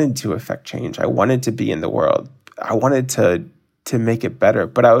 I wanted to affect change. I wanted to be in the world. I wanted to make it better,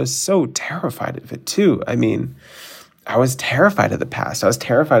 but I was so terrified of it too. I mean, I was terrified of the past. I was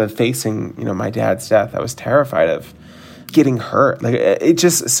terrified of facing, you know, my dad's death. I was terrified of getting hurt. Like, it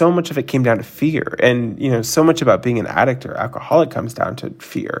just, so much of it came down to fear. And, you know, so much about being an addict or alcoholic comes down to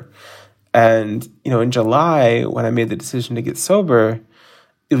fear. And, you know, in July, when I made the decision to get sober,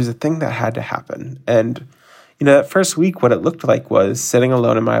 it was a thing that had to happen. And, you know, that first week, what it looked like was sitting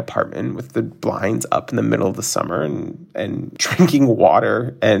alone in my apartment with the blinds up in the middle of the summer and drinking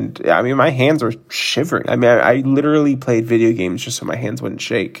water. And I mean, my hands were shivering. I mean, I literally played video games just so my hands wouldn't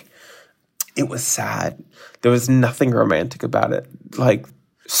shake. It was sad. There was nothing romantic about it. Like,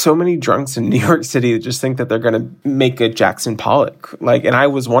 so many drunks in New York City just think that they're going to make a Jackson Pollock. Like, and I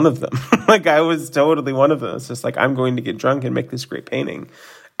was one of them. Like, I was totally one of them. It's just like, I'm going to get drunk and make this great painting.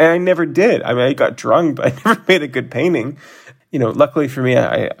 And I never did. I mean, I got drunk, but I never made a good painting. You know, luckily for me,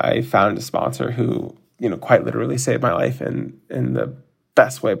 I found a sponsor who, you know, quite literally saved my life in the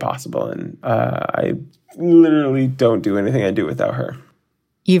best way possible. And I literally don't do anything I do without her.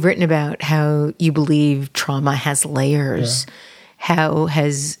 You've written about how you believe trauma has layers. Yeah. How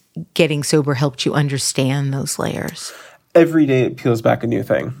has getting sober helped you understand those layers? Every day it peels back a new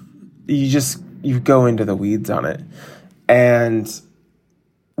thing. You go into the weeds on it. And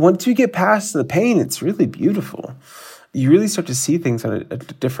once you get past the pain, it's really beautiful. You really start to see things on a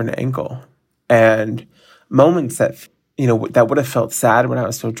different angle. And moments that, you know, that would have felt sad when I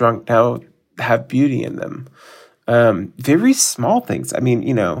was still drunk now have beauty in them. Very small things. I mean,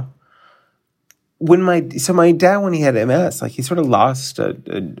 you know, my dad, when he had MS, like, he sort of lost a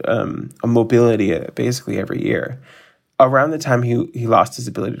mobility basically every year. Around the time he lost his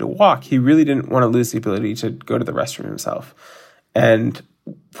ability to walk, he really didn't want to lose the ability to go to the restroom himself. And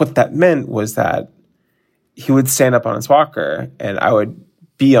what that meant was that he would stand up on his walker and I would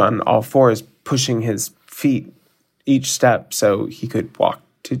be on all fours pushing his feet each step so he could walk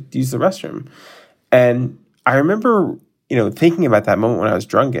to use the restroom. And I remember, you know, thinking about that moment when I was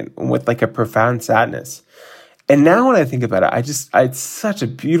drunken with like a profound sadness. And now when I think about it, it's such a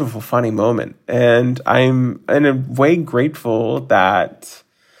beautiful, funny moment. And I'm in a way grateful that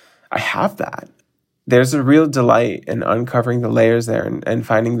I have that. There's a real delight in uncovering the layers there and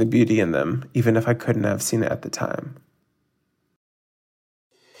finding the beauty in them, even if I couldn't have seen it at the time.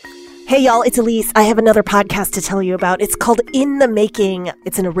 Hey, y'all, it's Elise. I have another podcast to tell you about. It's called In the Making.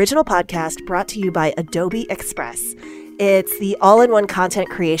 It's an original podcast brought to you by Adobe Express. It's the all-in-one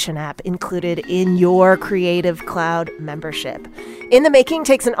content creation app included in your Creative Cloud membership. In the Making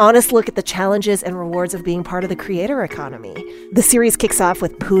takes an honest look at the challenges and rewards of being part of the creator economy. The series kicks off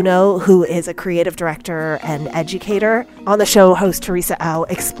with Puno, who is a creative director and educator. On the show, host Teresa Au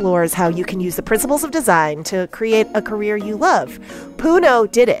explores how you can use the principles of design to create a career you love.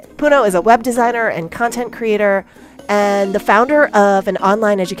 Puno did it. Puno is a web designer and content creator and the founder of an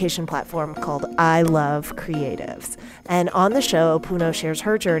online education platform called I Love Creatives. And on the show, Puno shares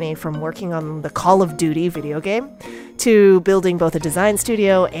her journey from working on the Call of Duty video game to building both a design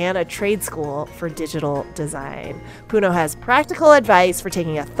studio and a trade school for digital design. Puno has practical advice for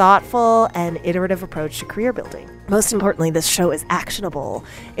taking a thoughtful and iterative approach to career building. Most importantly, this show is actionable.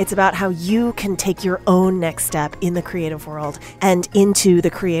 It's about how you can take your own next step in the creative world and into the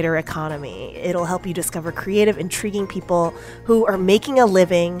creator economy. It'll help you discover creative, intriguing people who are making a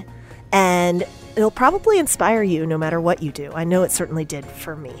living, and it'll probably inspire you no matter what you do. I know it certainly did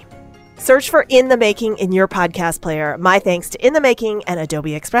for me. Search for In the Making in your podcast player. My thanks to In the Making and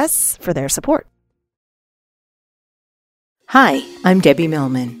Adobe Express for their support. Hi, I'm Debbie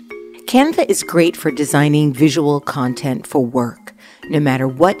Millman. Canva is great for designing visual content for work, no matter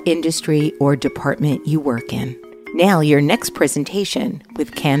what industry or department you work in. Nail your next presentation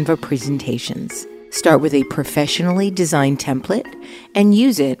with Canva Presentations. Start with a professionally designed template and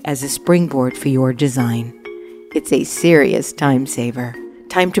use it as a springboard for your design. It's a serious time saver.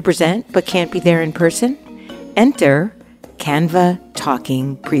 Time to present but can't be there in person? Enter Canva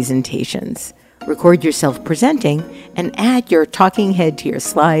Talking Presentations. Record yourself presenting and add your talking head to your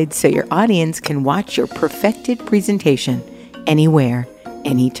slides so your audience can watch your perfected presentation anywhere,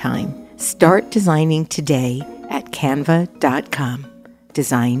 anytime. Start designing today at canva.com.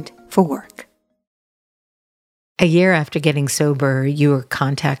 Designed for work. A year after getting sober, you were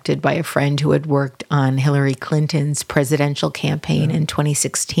contacted by a friend who had worked on Hillary Clinton's presidential campaign in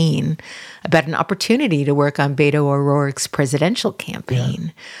 2016 about an opportunity to work on Beto O'Rourke's presidential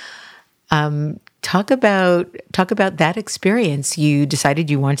campaign. Talk about that experience. You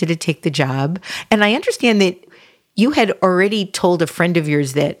decided you wanted to take the job. And I understand that you had already told a friend of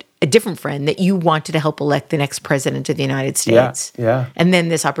yours a different friend, that you wanted to help elect the next president of the United States. Yeah. And then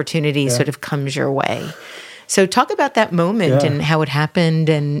this opportunity sort of comes your way. So talk about that moment and how it happened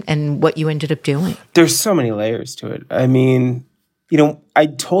and what you ended up doing. There's so many layers to it. I mean, I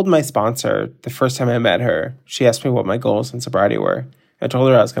told my sponsor the first time I met her, she asked me what my goals in sobriety were. I told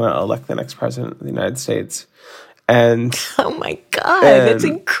her I was going to elect the next president of the United States. And oh my God, that's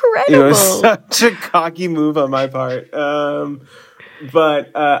incredible. It was such a cocky move on my part.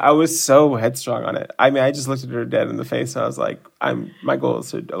 But I was so headstrong on it. I mean, I just looked at her dead in the face and I was like, my goal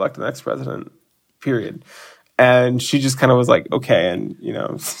is to elect the next president, period. And she just kind of was like, okay, and,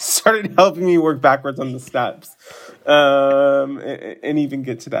 started helping me work backwards on the steps and even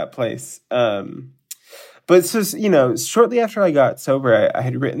get to that place. But so, shortly after I got sober, I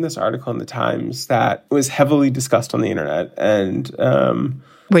had written this article in the Times that was heavily discussed on the internet. And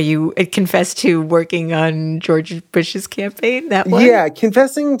where you confessed to working on George Bush's campaign, that one? Yeah,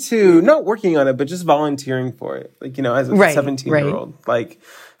 confessing to not working on it, but just volunteering for it. Like, as a 17-year-old. Like,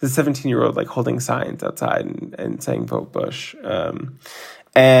 the 17-year-old, like, holding signs outside and saying, vote Bush.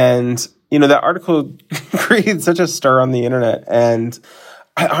 And, that article created such a stir on the internet. And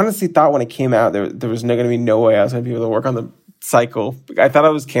I honestly thought when it came out, there was going to be no way I was going to be able to work on the cycle. I thought I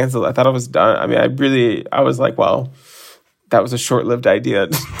was canceled. I thought I was done. I mean, I was like, well, that was a short-lived idea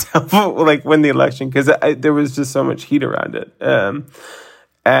to win the election, because there was just so much heat around it.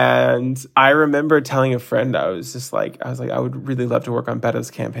 And I remember telling a friend, I was like, I would really love to work on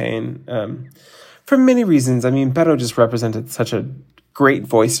Beto's campaign for many reasons. I mean, Beto just represented such a great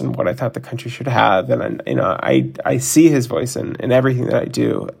voice in what I thought the country should have. And, I see his voice in everything that I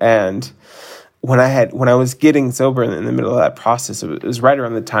do. And when I was getting sober in the middle of that process, it was right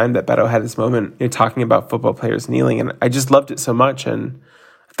around the time that Beto had this moment, talking about football players kneeling. And I just loved it so much. And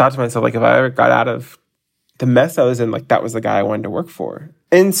I thought to myself, like, if I ever got out of the mess I was in, like, that was the guy I wanted to work for.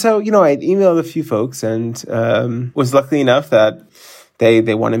 And so, I emailed a few folks and was lucky enough that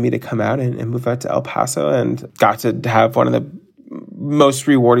they wanted me to come out and move out to El Paso, and got to have one of the most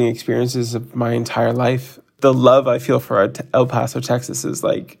rewarding experiences of my entire life. The love I feel for El Paso, Texas is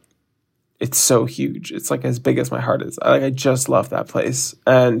like, it's so huge. It's like as big as my heart is. I just love that place.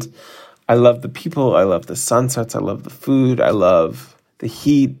 And I love the people. I love the sunsets. I love the food. I love the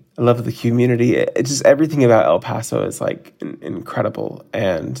heat. I love the community. It's just everything about El Paso is like incredible.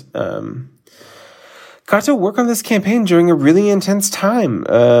 And got to work on this campaign during a really intense time.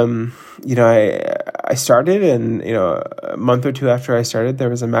 I started, and a month or two after I started, there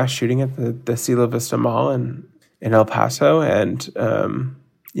was a mass shooting at the Cielo Vista Mall in El Paso, and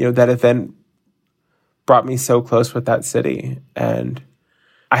that event brought me so close with that city. And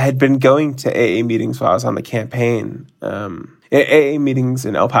I had been going to AA meetings while I was on the campaign. AA meetings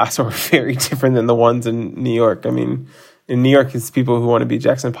in El Paso are very different than the ones in New York. I mean, in New York, it's people who want to be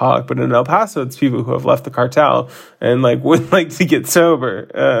Jackson Pollock, but in El Paso, it's people who have left the cartel and would like to get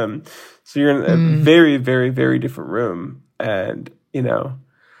sober. So you're in a very, very, very different room. And,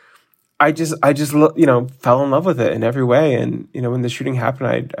 fell in love with it in every way. And, when the shooting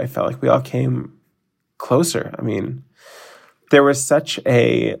happened, I felt like we all came closer. I mean, there was such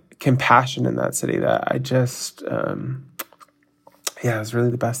a compassion in that city that I just, it was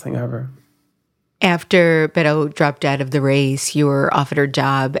really the best thing ever. After Beto dropped out of the race, you were offered a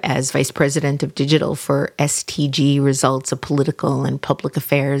job as vice president of digital for STG Results, a political and public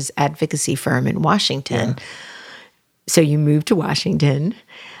affairs advocacy firm in Washington. Yeah. So you moved to Washington.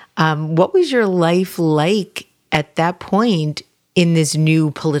 What was your life like at that point in this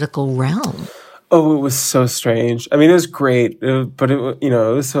new political realm? Oh, it was so strange. I mean, it was great, but it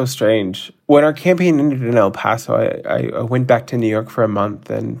was so strange. When our campaign ended in El Paso, I went back to New York for a month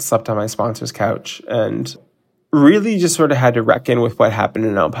and slept on my sponsor's couch and really just sort of had to reckon with what happened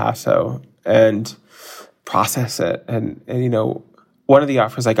in El Paso and process it. And one of the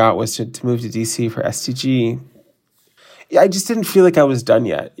offers I got was to move to DC for STG. I just didn't feel like I was done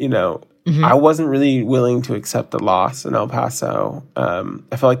yet, Mm-hmm. I wasn't really willing to accept the loss in El Paso.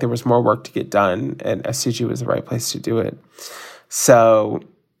 I felt like there was more work to get done, and STG was the right place to do it. So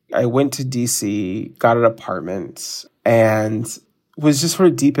I went to DC, got an apartment, and was just sort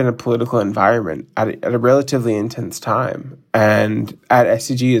of deep in a political environment at a relatively intense time. And at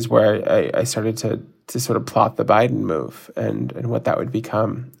STG is where I started to sort of plot the Biden move and what that would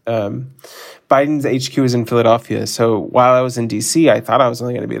become. Biden's HQ is in Philadelphia. So while I was in DC, I thought I was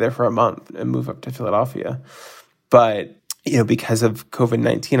only going to be there for a month and move up to Philadelphia. But, because of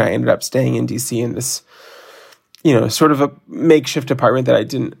COVID-19, I ended up staying in DC in this, sort of a makeshift apartment that I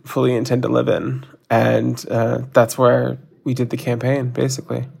didn't fully intend to live in. And that's where we did the campaign,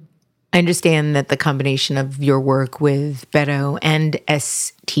 basically. I understand that the combination of your work with Beto and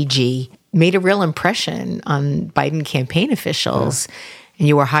STG made a real impression on Biden campaign officials. Yeah. And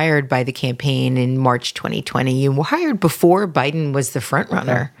you were hired by the campaign in March 2020. You were hired before Biden was the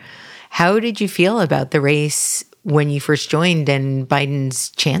frontrunner. Okay. How did you feel about the race when you first joined and Biden's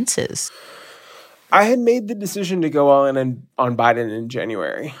chances? I had made the decision to go all in on Biden in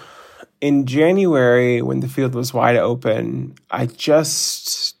January. In January, when the field was wide open, I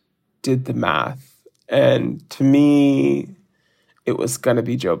just did the math. And to me, it was going to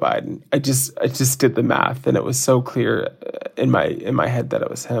be Joe Biden. I just did the math, and it was so clear in my head that it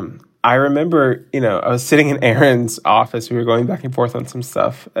was him. I remember, I was sitting in Aaron's office. We were going back and forth on some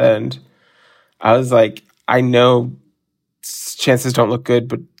stuff, and I was like, I know chances don't look good,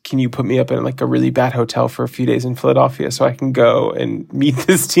 but can you put me up in like a really bad hotel for a few days in Philadelphia so I can go and meet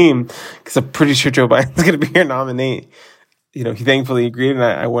this team? Because I'm pretty sure Joe Biden's going to be your nominee. He thankfully agreed, and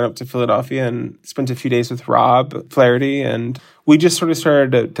I went up to Philadelphia and spent a few days with Rob Flaherty, and we just sort of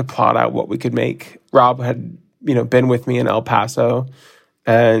started to plot out what we could make. Rob had, been with me in El Paso,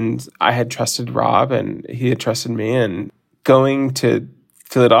 and I had trusted Rob, and he had trusted me. And going to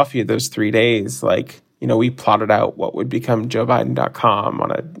Philadelphia those 3 days, we plotted out what would become JoeBiden.com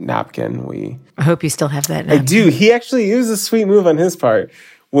on a napkin. I hope you still have that napkin. I do. It was a sweet move on his part.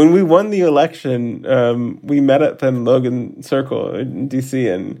 When we won the election, we met up in Logan Circle in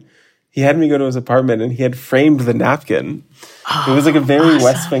DC, and he had me go to his apartment, and he had framed the napkin. It was like a very awesome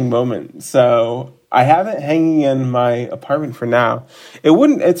West Wing moment. So I have it hanging in my apartment for now.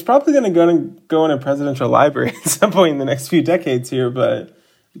 It's probably going to go in a presidential library at some point in the next few decades here, but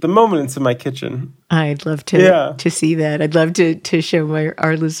at the moment it's in my kitchen. I'd love to see that. I'd love to show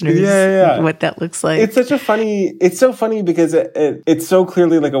our listeners what that looks like. It's so funny because it's so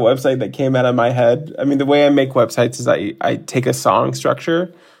clearly like a website that came out of my head. I mean, the way I make websites is I take a song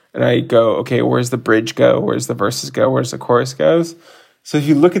structure and I go, okay, where's the bridge go? Where's the verses go? Where's the chorus goes? So if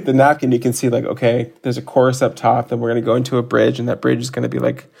you look at the napkin, you can see like, okay, there's a chorus up top, then we're going to go into a bridge, and that bridge is going to be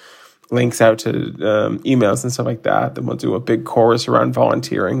like links out to emails and stuff like that. Then we'll do a big chorus around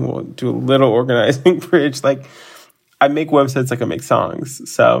volunteering. We'll do a little organizing bridge. Like, I make websites like I make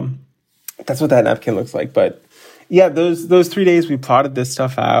songs. So that's what that napkin looks like. But yeah, those 3 days we plotted this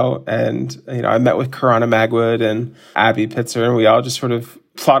stuff out, and I met with Karana Magwood and Abby Pitzer, and we all just sort of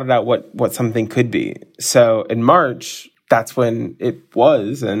plotted out what something could be. So in March, that's when it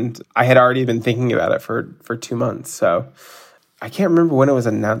was, and I had already been thinking about it for 2 months. So I can't remember when it was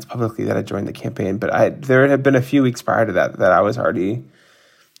announced publicly that I joined the campaign, but there had been a few weeks prior to that I was already,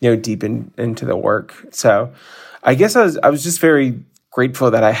 deep into the work. So I guess I was just very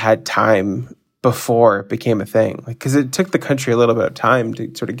grateful that I had time before it became a thing, because it took the country a little bit of time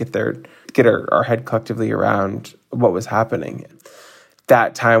to sort of get our head collectively around what was happening.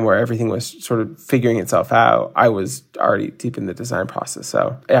 That time where everything was sort of figuring itself out, I was already deep in the design process.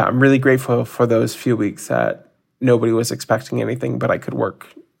 So yeah, I'm really grateful for those few weeks that nobody was expecting anything, but I could work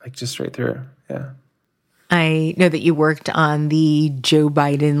just straight through. Yeah. I know that you worked on the Joe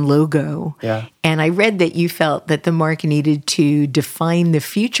Biden logo. Yeah. And I read that you felt that the mark needed to define the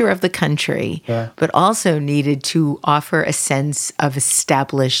future of the country, but also needed to offer a sense of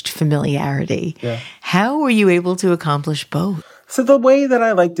established familiarity. Yeah. How were you able to accomplish both? So the way that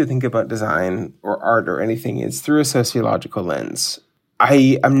I like to think about design or art or anything is through a sociological lens.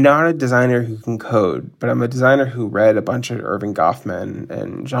 I'm not a designer who can code, but I'm a designer who read a bunch of Irving Goffman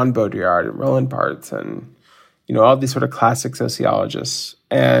and Jean Baudrillard and Roland Barthes and, all these sort of classic sociologists.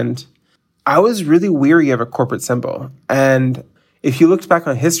 And I was really weary of a corporate symbol. And if you looked back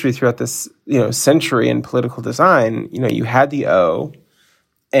on history throughout this, century in political design, you had the O,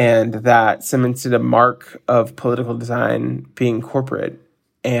 and that cemented a mark of political design being corporate.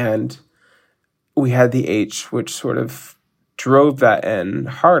 And we had the H, which sort of drove that N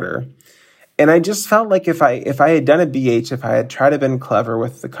harder. And I just felt like if I had done a BH, if I had tried to been clever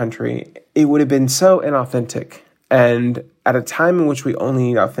with the country, it would have been so inauthentic. And at a time in which we only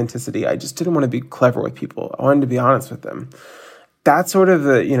need authenticity, I just didn't want to be clever with people. I wanted to be honest with them. That's sort of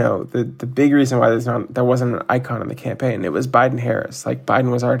the big reason why there wasn't an icon in the campaign. It was Biden-Harris. Like,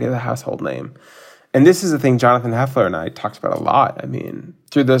 Biden was already the household name. And this is the thing Jonathan Heffler and I talked about a lot. I mean,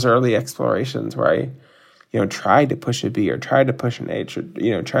 through those early explorations where I tried to push a B or tried to push an H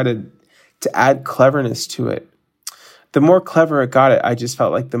or, try to add cleverness to it. The more clever it got, I just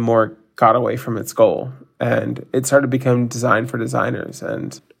felt like the more it got away from its goal. And it started to become design for designers.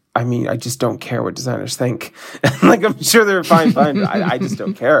 And I mean, I just don't care what designers think. Like, I'm sure they're fine. I just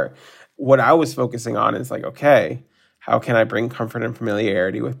don't care. What I was focusing on is like, okay, how can I bring comfort and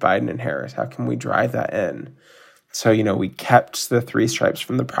familiarity with Biden and Harris? How can we drive that in? So, we kept the 3 stripes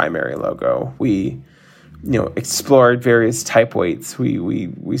from the primary logo. We explored various type weights.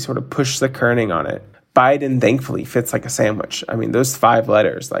 We sort of pushed the kerning on it. Biden, thankfully, fits like a sandwich. I mean, those 5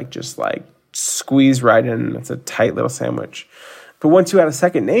 letters, just squeeze right in. It's a tight little sandwich. But once you add a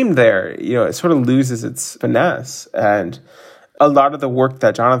second name there, it sort of loses its finesse. And a lot of the work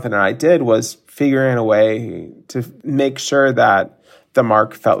that Jonathan and I did was figuring a way to make sure that the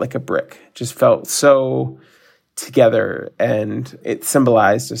mark felt like a brick, just felt so together, and it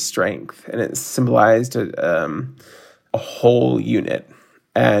symbolized a strength, and it symbolized a whole unit.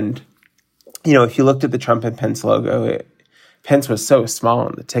 And, if you looked at the Trump and Pence logo, Pence was so small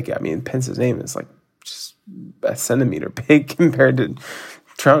on the ticket. I mean, Pence's name is just a centimeter big compared to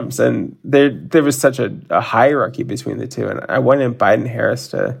Trump's. And there was such a hierarchy between the two. And I wanted Biden-Harris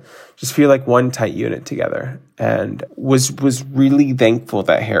to just feel like one tight unit together, and was really thankful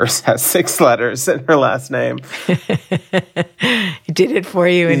that Harris has 6 letters in her last name. It did it for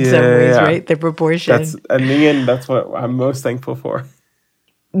you in some ways, right? The proportion. That's what I'm most thankful for.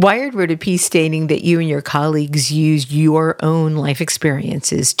 Wired wrote a piece stating that you and your colleagues used your own life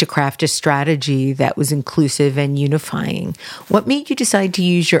experiences to craft a strategy that was inclusive and unifying. What made you decide to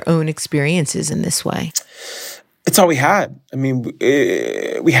use your own experiences in this way? It's all we had. I mean,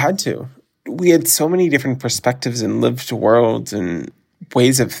 we had to. We had so many different perspectives and lived worlds and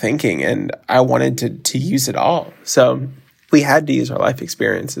ways of thinking, and I wanted to use it all. So we had to use our life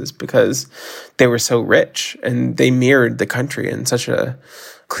experiences because they were so rich and they mirrored the country in such a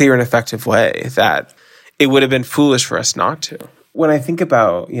clear and effective way that it would have been foolish for us not to. When I think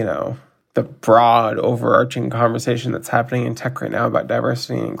about, the broad overarching conversation that's happening in tech right now about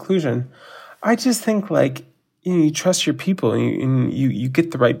diversity and inclusion, I just think you trust your people and you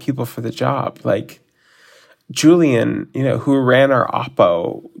get the right people for the job. Like Julian, who ran our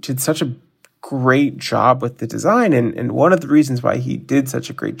Oppo, did such a great job with the design. And one of the reasons why he did such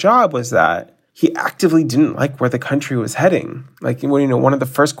a great job was that he actively didn't like where the country was heading. One of the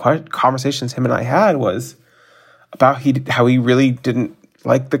first conversations him and I had was about how he really didn't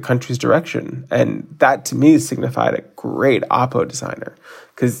like the country's direction. And that to me signified a great Oppo designer,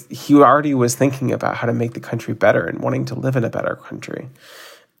 because he already was thinking about how to make the country better and wanting to live in a better country.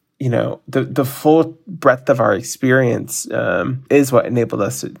 The full breadth of our experience is what enabled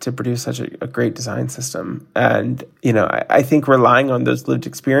us to produce such a great design system. And, I think relying on those lived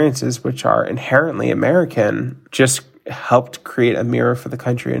experiences, which are inherently American, just helped create a mirror for the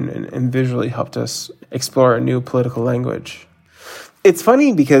country and visually helped us explore a new political language. It's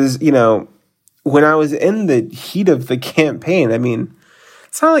funny because, when I was in the heat of the campaign,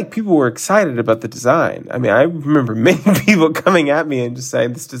 it's not like people were excited about the design. I remember many people coming at me and just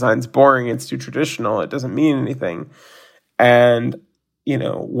saying, this design's boring, it's too traditional, it doesn't mean anything. And,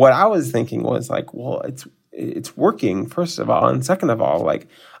 what I was thinking was well, it's working, first of all. And second of all,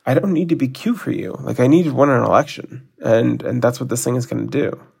 I don't need to be cute for you. I need to win an election. And that's what this thing is going to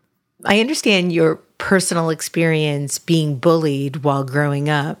do. I understand your personal experience being bullied while growing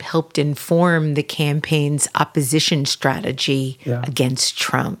up helped inform the campaign's opposition strategy against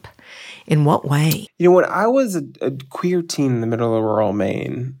Trump. In what way? When I was a queer teen in the middle of rural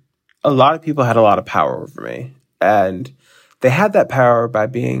Maine, a lot of people had a lot of power over me. And they had that power by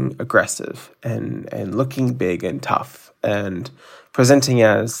being aggressive and looking big and tough and presenting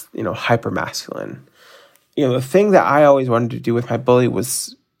as, hyper-masculine. The thing that I always wanted to do with my bully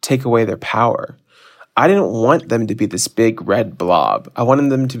was take away their power. I didn't want them to be this big red blob. I wanted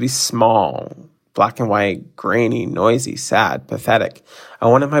them to be small, black and white, grainy, noisy, sad, pathetic. I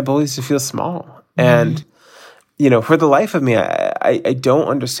wanted my bullies to feel small. And, for the life of me, I don't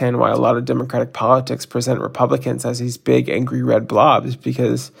understand why a lot of Democratic politics present Republicans as these big, angry red blobs,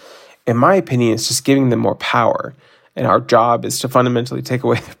 because in my opinion, it's just giving them more power. And our job is to fundamentally take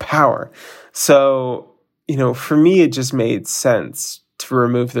away their power. So, for me, it just made sense to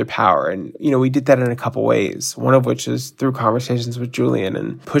remove their power. And, we did that in a couple ways, one of which is through conversations with Julian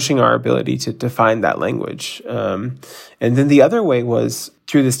and pushing our ability to define that language. And then the other way was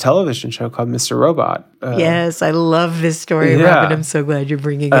through this television show called Mr. Robot. Yes, I love this story, Robyn. I'm so glad you're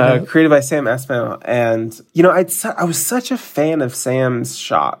bringing it up. Created by Sam Esmail. And, I was such a fan of Sam's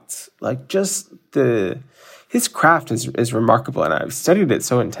shots. Like, just his craft is remarkable, and I've studied it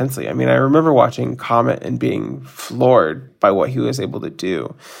so intensely. I mean, I remember watching Comet and being floored by what he was able to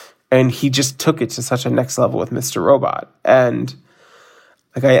do. And he just took it to such a next level with Mr. Robot. And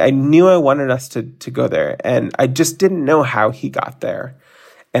I knew I wanted us to go there, and I just didn't know how he got there.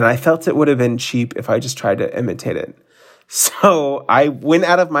 And I felt it would have been cheap if I just tried to imitate it. So I went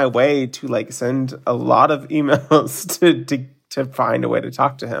out of my way to send a lot of emails to find a way to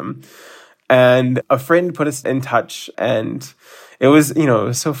talk to him. And a friend put us in touch, and it was, it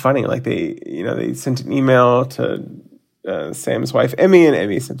was so funny. They sent an email to Sam's wife, Emmy, and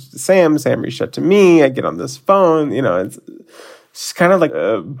Emmy sent it to Sam. Sam reached out to me. I get on this phone. It's just kind of like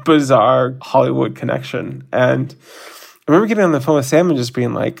a bizarre Hollywood connection. And I remember getting on the phone with Sam and just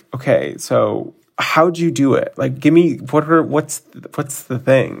being like, okay, so how'd you do it? Give me, what's the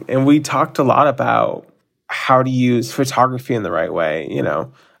thing? And we talked a lot about how to use photography in the right way,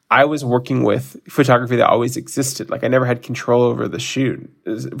 I was working with photography that always existed. I never had control over the shoot,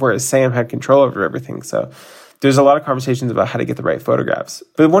 whereas Sam had control over everything. So there's a lot of conversations about how to get the right photographs.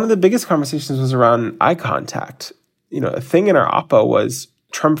 But one of the biggest conversations was around eye contact. A thing in our oppo was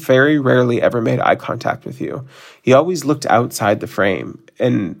Trump very rarely ever made eye contact with you. He always looked outside the frame,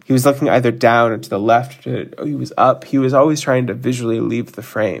 and he was looking either down or to the left, or he was up. He was always trying to visually leave the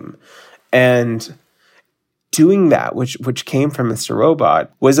frame. And doing that, which came from Mr.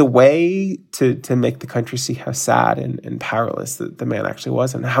 Robot, was a way to make the country see how sad and powerless the man actually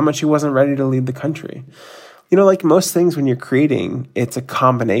was, and how much he wasn't ready to lead the country. Like most things when you're creating, it's a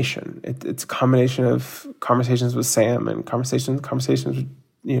combination. It's a combination of conversations with Sam and conversations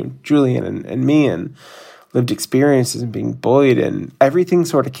with Julian and me, and lived experiences and being bullied, and everything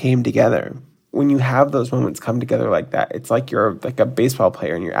sort of came together. When you have those moments come together like that, it's like you're a baseball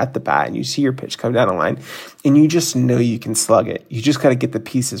player and you're at the bat and you see your pitch come down the line and you just know you can slug it. You just got to get the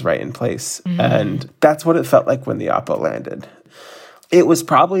pieces right in place. Mm-hmm. And that's what it felt like when the oppo landed. It was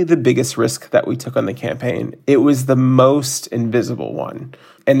probably the biggest risk that we took on the campaign. It was the most invisible one.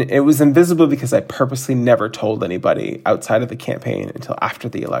 And it was invisible because I purposely never told anybody outside of the campaign until after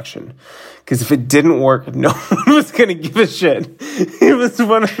the election. Because if it didn't work, no one was going to give a shit. It was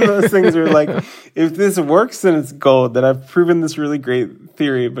one of those things where, if this works, then it's gold. Then I've proven this really great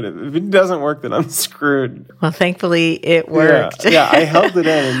theory. But if it doesn't work, then I'm screwed. Well, thankfully, it worked. Yeah, I held it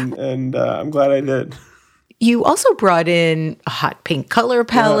in, and I'm glad I did. You also brought in a hot pink color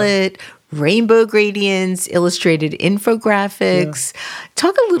palette, rainbow gradients, illustrated infographics. Yeah.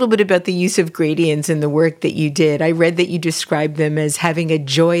 Talk a little bit about the use of gradients in the work that you did. I read that you described them as having a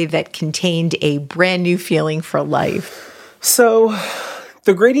joy that contained a brand new feeling for life. So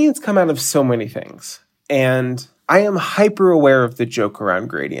the gradients come out of so many things. And I am hyper aware of the joke around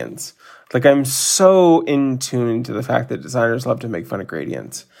gradients. I'm so in tune to the fact that designers love to make fun of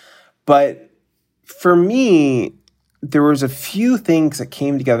gradients. But for me, there was a few things that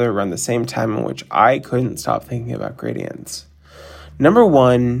came together around the same time in which I couldn't stop thinking about gradients. Number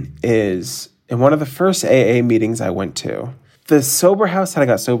one is, in one of the first AA meetings I went to, the sober house that I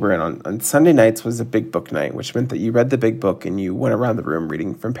got sober in on Sunday nights was a big book night, which meant that you read the big book and you went around the room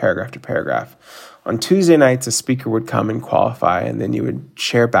reading from paragraph to paragraph. On Tuesday nights, a speaker would come and qualify, and then you would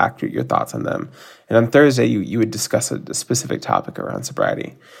share back your thoughts on them. And on Thursday, you would discuss a specific topic around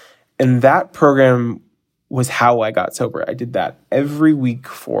sobriety. And that program was how I got sober. I did that every week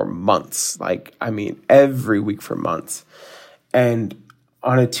for months. Every week for months. And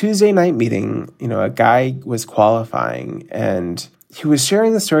on a Tuesday night meeting, a guy was qualifying, and he was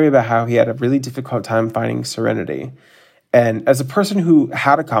sharing the story about how he had a really difficult time finding serenity. And as a person who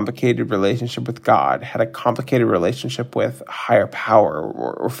had a complicated relationship with God, had a complicated relationship with higher power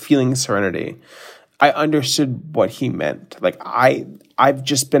or feeling serenity, I understood what he meant. Like, I've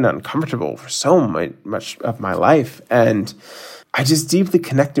just been uncomfortable for so much of my life, and I just deeply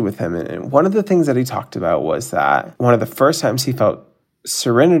connected with him. And one of the things that he talked about was that one of the first times he felt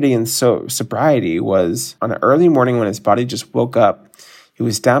serenity and sobriety was on an early morning when his body just woke up. He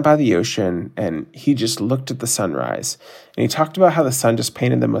was down by the ocean, and he just looked at the sunrise. And he talked about how the sun just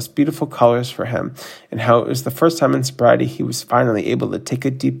painted the most beautiful colors for him, and how it was the first time in sobriety he was finally able to take a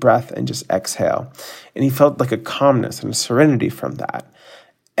deep breath and just exhale. And he felt like a calmness and a serenity from that.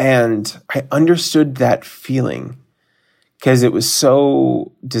 And I understood that feeling because it was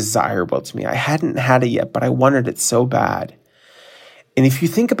so desirable to me. I hadn't had it yet, but I wanted it so bad. And if you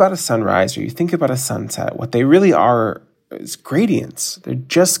think about a sunrise or you think about a sunset, what they really are is gradients. They're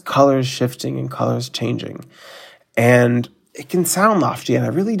just colors shifting and colors changing. And it can sound lofty, and I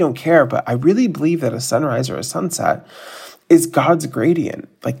really don't care, but I really believe that a sunrise or a sunset is God's gradient.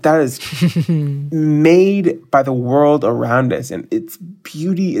 Like, that is made by the world around us, and its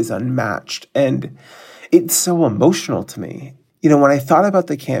beauty is unmatched. And it's so emotional to me. When I thought about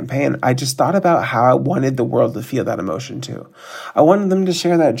the campaign, I just thought about how I wanted the world to feel that emotion too. I wanted them to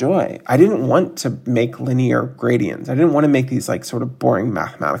share that joy. I didn't want to make linear gradients. I didn't want to make these like sort of boring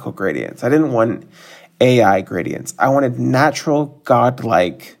mathematical gradients. I didn't want AI gradients. I wanted natural,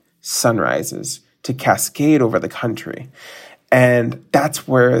 godlike sunrises to cascade over the country. And that's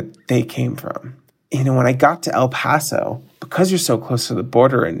where they came from. When I got to El Paso, because you're so close to the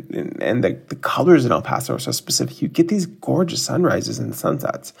border and the colors in El Paso are so specific, you get these gorgeous sunrises and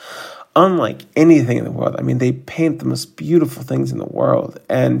sunsets, unlike anything in the world. I mean, they paint the most beautiful things in the world,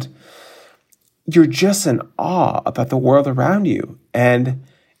 and you're just in awe about the world around you. And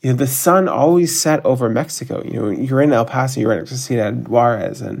the sun always set over Mexico. You're in El Paso, you're in Ciudad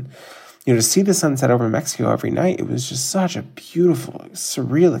Juarez, and to see the sunset over Mexico every night, it was just such a beautiful,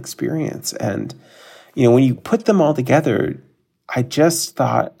 surreal experience. And when you put them all together, I just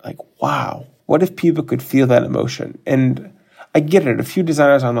thought, like, wow, what if people could feel that emotion? And I get it. A few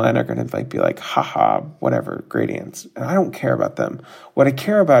designers online are going to be like, haha, whatever, gradients. And I don't care about them. What I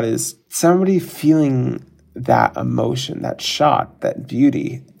care about is somebody feeling that emotion, that shot, that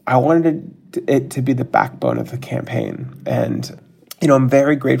beauty. I wanted it to be the backbone of the campaign. And I'm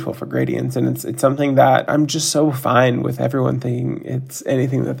very grateful for gradients, and it's something that I'm just so fine with everyone thinking it's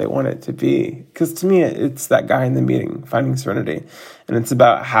anything that they want it to be. Because to me, it's that guy in the meeting, finding serenity. And it's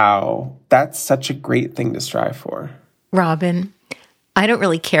about how that's such a great thing to strive for. Robyn, I don't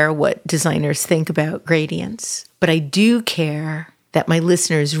really care what designers think about gradients, but I do care that my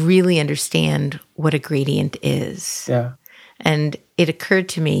listeners really understand what a gradient is. Yeah. And it occurred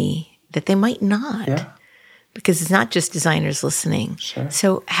to me that they might not. Yeah. Because it's not just designers listening. Sure.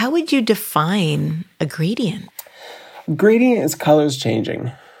 So how would you define a gradient? Gradient is colors changing.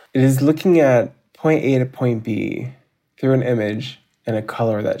 It is looking at point A to point B through an image and a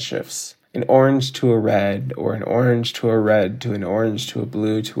color that shifts. An orange to a red, or an orange to a red, to an orange to a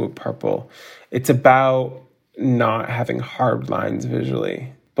blue, to a purple. It's about not having hard lines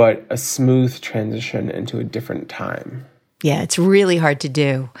visually, but a smooth transition into a different time. Yeah, it's really hard to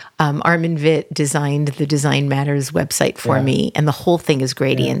do. Armin Witt designed the Design Matters website for me, and the whole thing is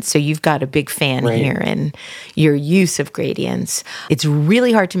gradients. So you've got a big fan here in your use of gradients. It's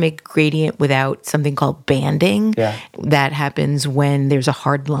really hard to make a gradient without something called banding. Yeah. That happens when there's a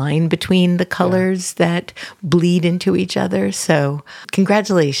hard line between the colors that bleed into each other. So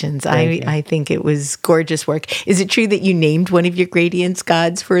congratulations. I think it was gorgeous work. Is it true that you named one of your gradients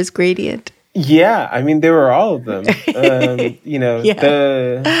gods for his gradient? Yeah, I mean, there were all of them. There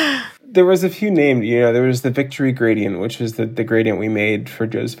was a few named, there was the victory gradient, which was the gradient we made for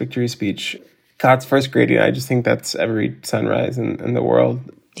Joe's victory speech. God's first gradient, I just think that's every sunrise in the world.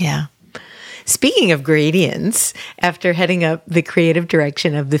 Yeah. Speaking of gradients, after heading up the creative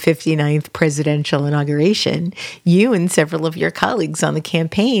direction of the 59th presidential inauguration, you and several of your colleagues on the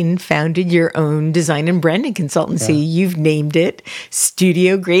campaign founded your own design and branding consultancy. Yeah. You've named it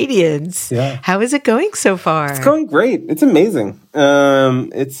Studio Gradients. Yeah. How is it going so far? It's going great. It's amazing.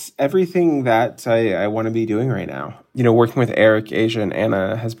 It's everything that I want to be doing right now. Working with Eric, Asia, and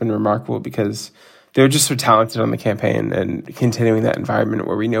Anna has been remarkable because They're just so talented on the campaign, and continuing that environment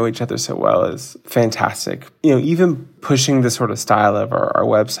where we know each other so well is fantastic. Even pushing the sort of style of our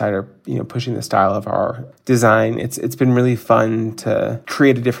website, or, pushing the style of our design, it's been really fun to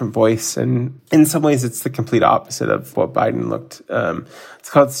create a different voice. And in some ways, it's the complete opposite of what Biden looked. It's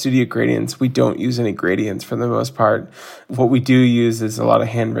called Studio Gradients. We don't use any gradients for the most part. What we do use is a lot of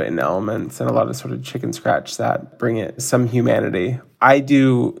handwritten elements and a lot of sort of chicken scratch that bring it some humanity. I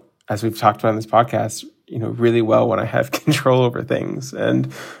do, as we've talked about in this podcast, really well when I have control over things.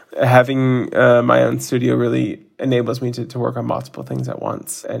 And having my own studio really enables me to work on multiple things at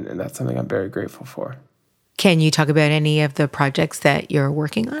once. And that's something I'm very grateful for. Can you talk about any of the projects that you're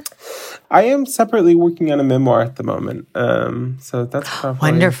working on? I am separately working on a memoir at the moment. So that's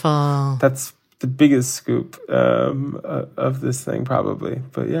probably... Wonderful. That's the biggest scoop of this thing, probably.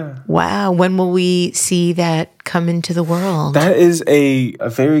 But yeah. Wow. When will we see that come into the world? That is a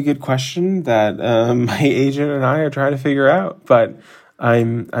very good question that my agent and I are trying to figure out. But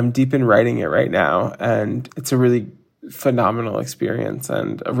I'm deep in writing it right now, and it's a really phenomenal experience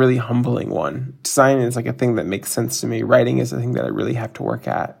and a really humbling one. Design is like a thing that makes sense to me. Writing is a thing that I really have to work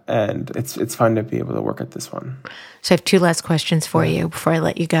at, and it's fun to be able to work at this one. So I have two last questions for you before I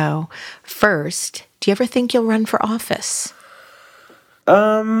let you go. First, do you ever think you'll run for office?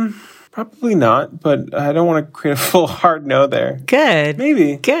 Probably not, but I don't want to create a full hard no there. Good.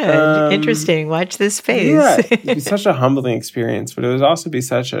 Maybe. Good. Interesting. Watch this space. Yeah, it'd be such a humbling experience, but it would also be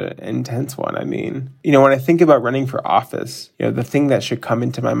such an intense one. I mean, when I think about running for office, the thing that should come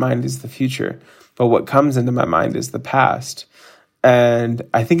into my mind is the future, but what comes into my mind is the past. And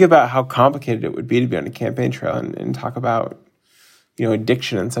I think about how complicated it would be to be on a campaign trail and talk about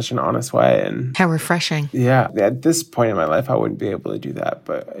addiction in such an honest way. And how refreshing. Yeah. At this point in my life, I wouldn't be able to do that.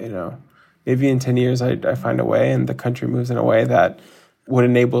 But, maybe in 10 years, I find a way and the country moves in a way that would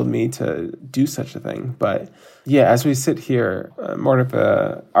enable me to do such a thing. But yeah, as we sit here, I'm more of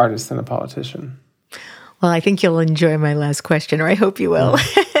an artist than a politician. Well, I think you'll enjoy my last question, or I hope you will.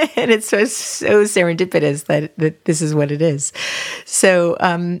 And it's so serendipitous that this is what it is. So,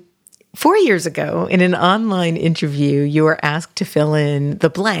 4 years ago, in an online interview, you were asked to fill in the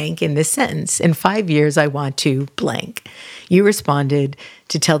blank in this sentence. In 5 years, I want to blank. You responded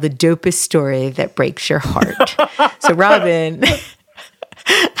to tell the dopest story that breaks your heart. So, Robyn,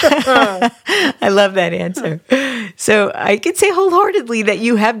 I love that answer. So I could say wholeheartedly that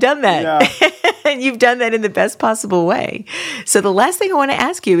you have done that. Yeah. And you've done that in the best possible way. So the last thing I want to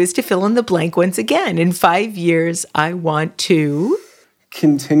ask you is to fill in the blank once again. In 5 years, I want to...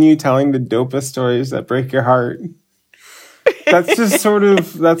 continue telling the dopest stories that break your heart. That's just sort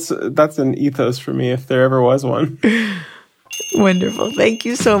of, that's an ethos for me, if there ever was one. Wonderful. Thank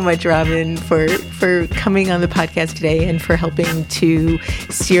you so much, Robyn, for coming on the podcast today and for helping to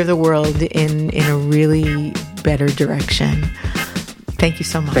steer the world in a really better direction. Thank you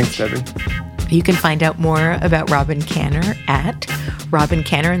so much. Thanks, Debbie. You can find out more about Robyn Kanner at Robyn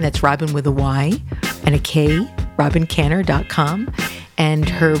Kanner, and that's Robyn with a Y and a K, robynkanner.com. And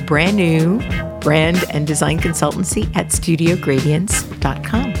her brand new brand and design consultancy at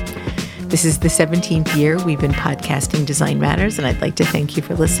studiogradients.com. This is the 17th year we've been podcasting Design Matters, and I'd like to thank you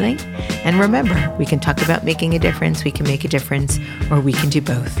for listening. And remember, we can talk about making a difference, we can make a difference, or we can do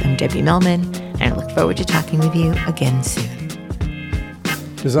both. I'm Debbie Millman, and I look forward to talking with you again soon.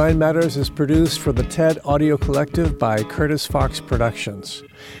 Design Matters is produced for the TED Audio Collective by Curtis Fox Productions.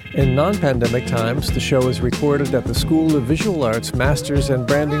 In non-pandemic times, the show is recorded at the School of Visual Arts Masters and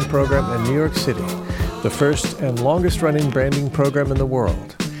Branding Program in New York City, the first and longest-running branding program in the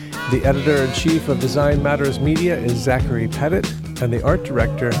world. The editor-in-chief of Design Matters Media is Zachary Pettit, and the art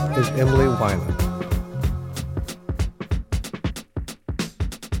director is Emily Weiland.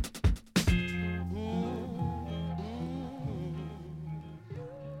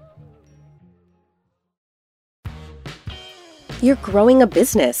 You're growing a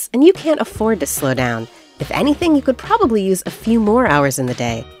business, and you can't afford to slow down. If anything, you could probably use a few more hours in the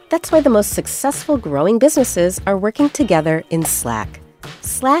day. That's why the most successful growing businesses are working together in Slack.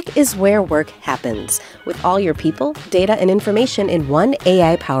 Slack is where work happens, with all your people, data, and information in one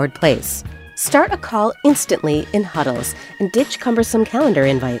AI-powered place. Start a call instantly in huddles and ditch cumbersome calendar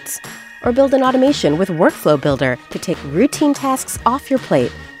invites. Or build an automation with Workflow Builder to take routine tasks off your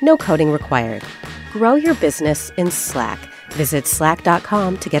plate, no coding required. Grow your business in Slack. Visit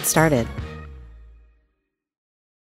slack.com to get started.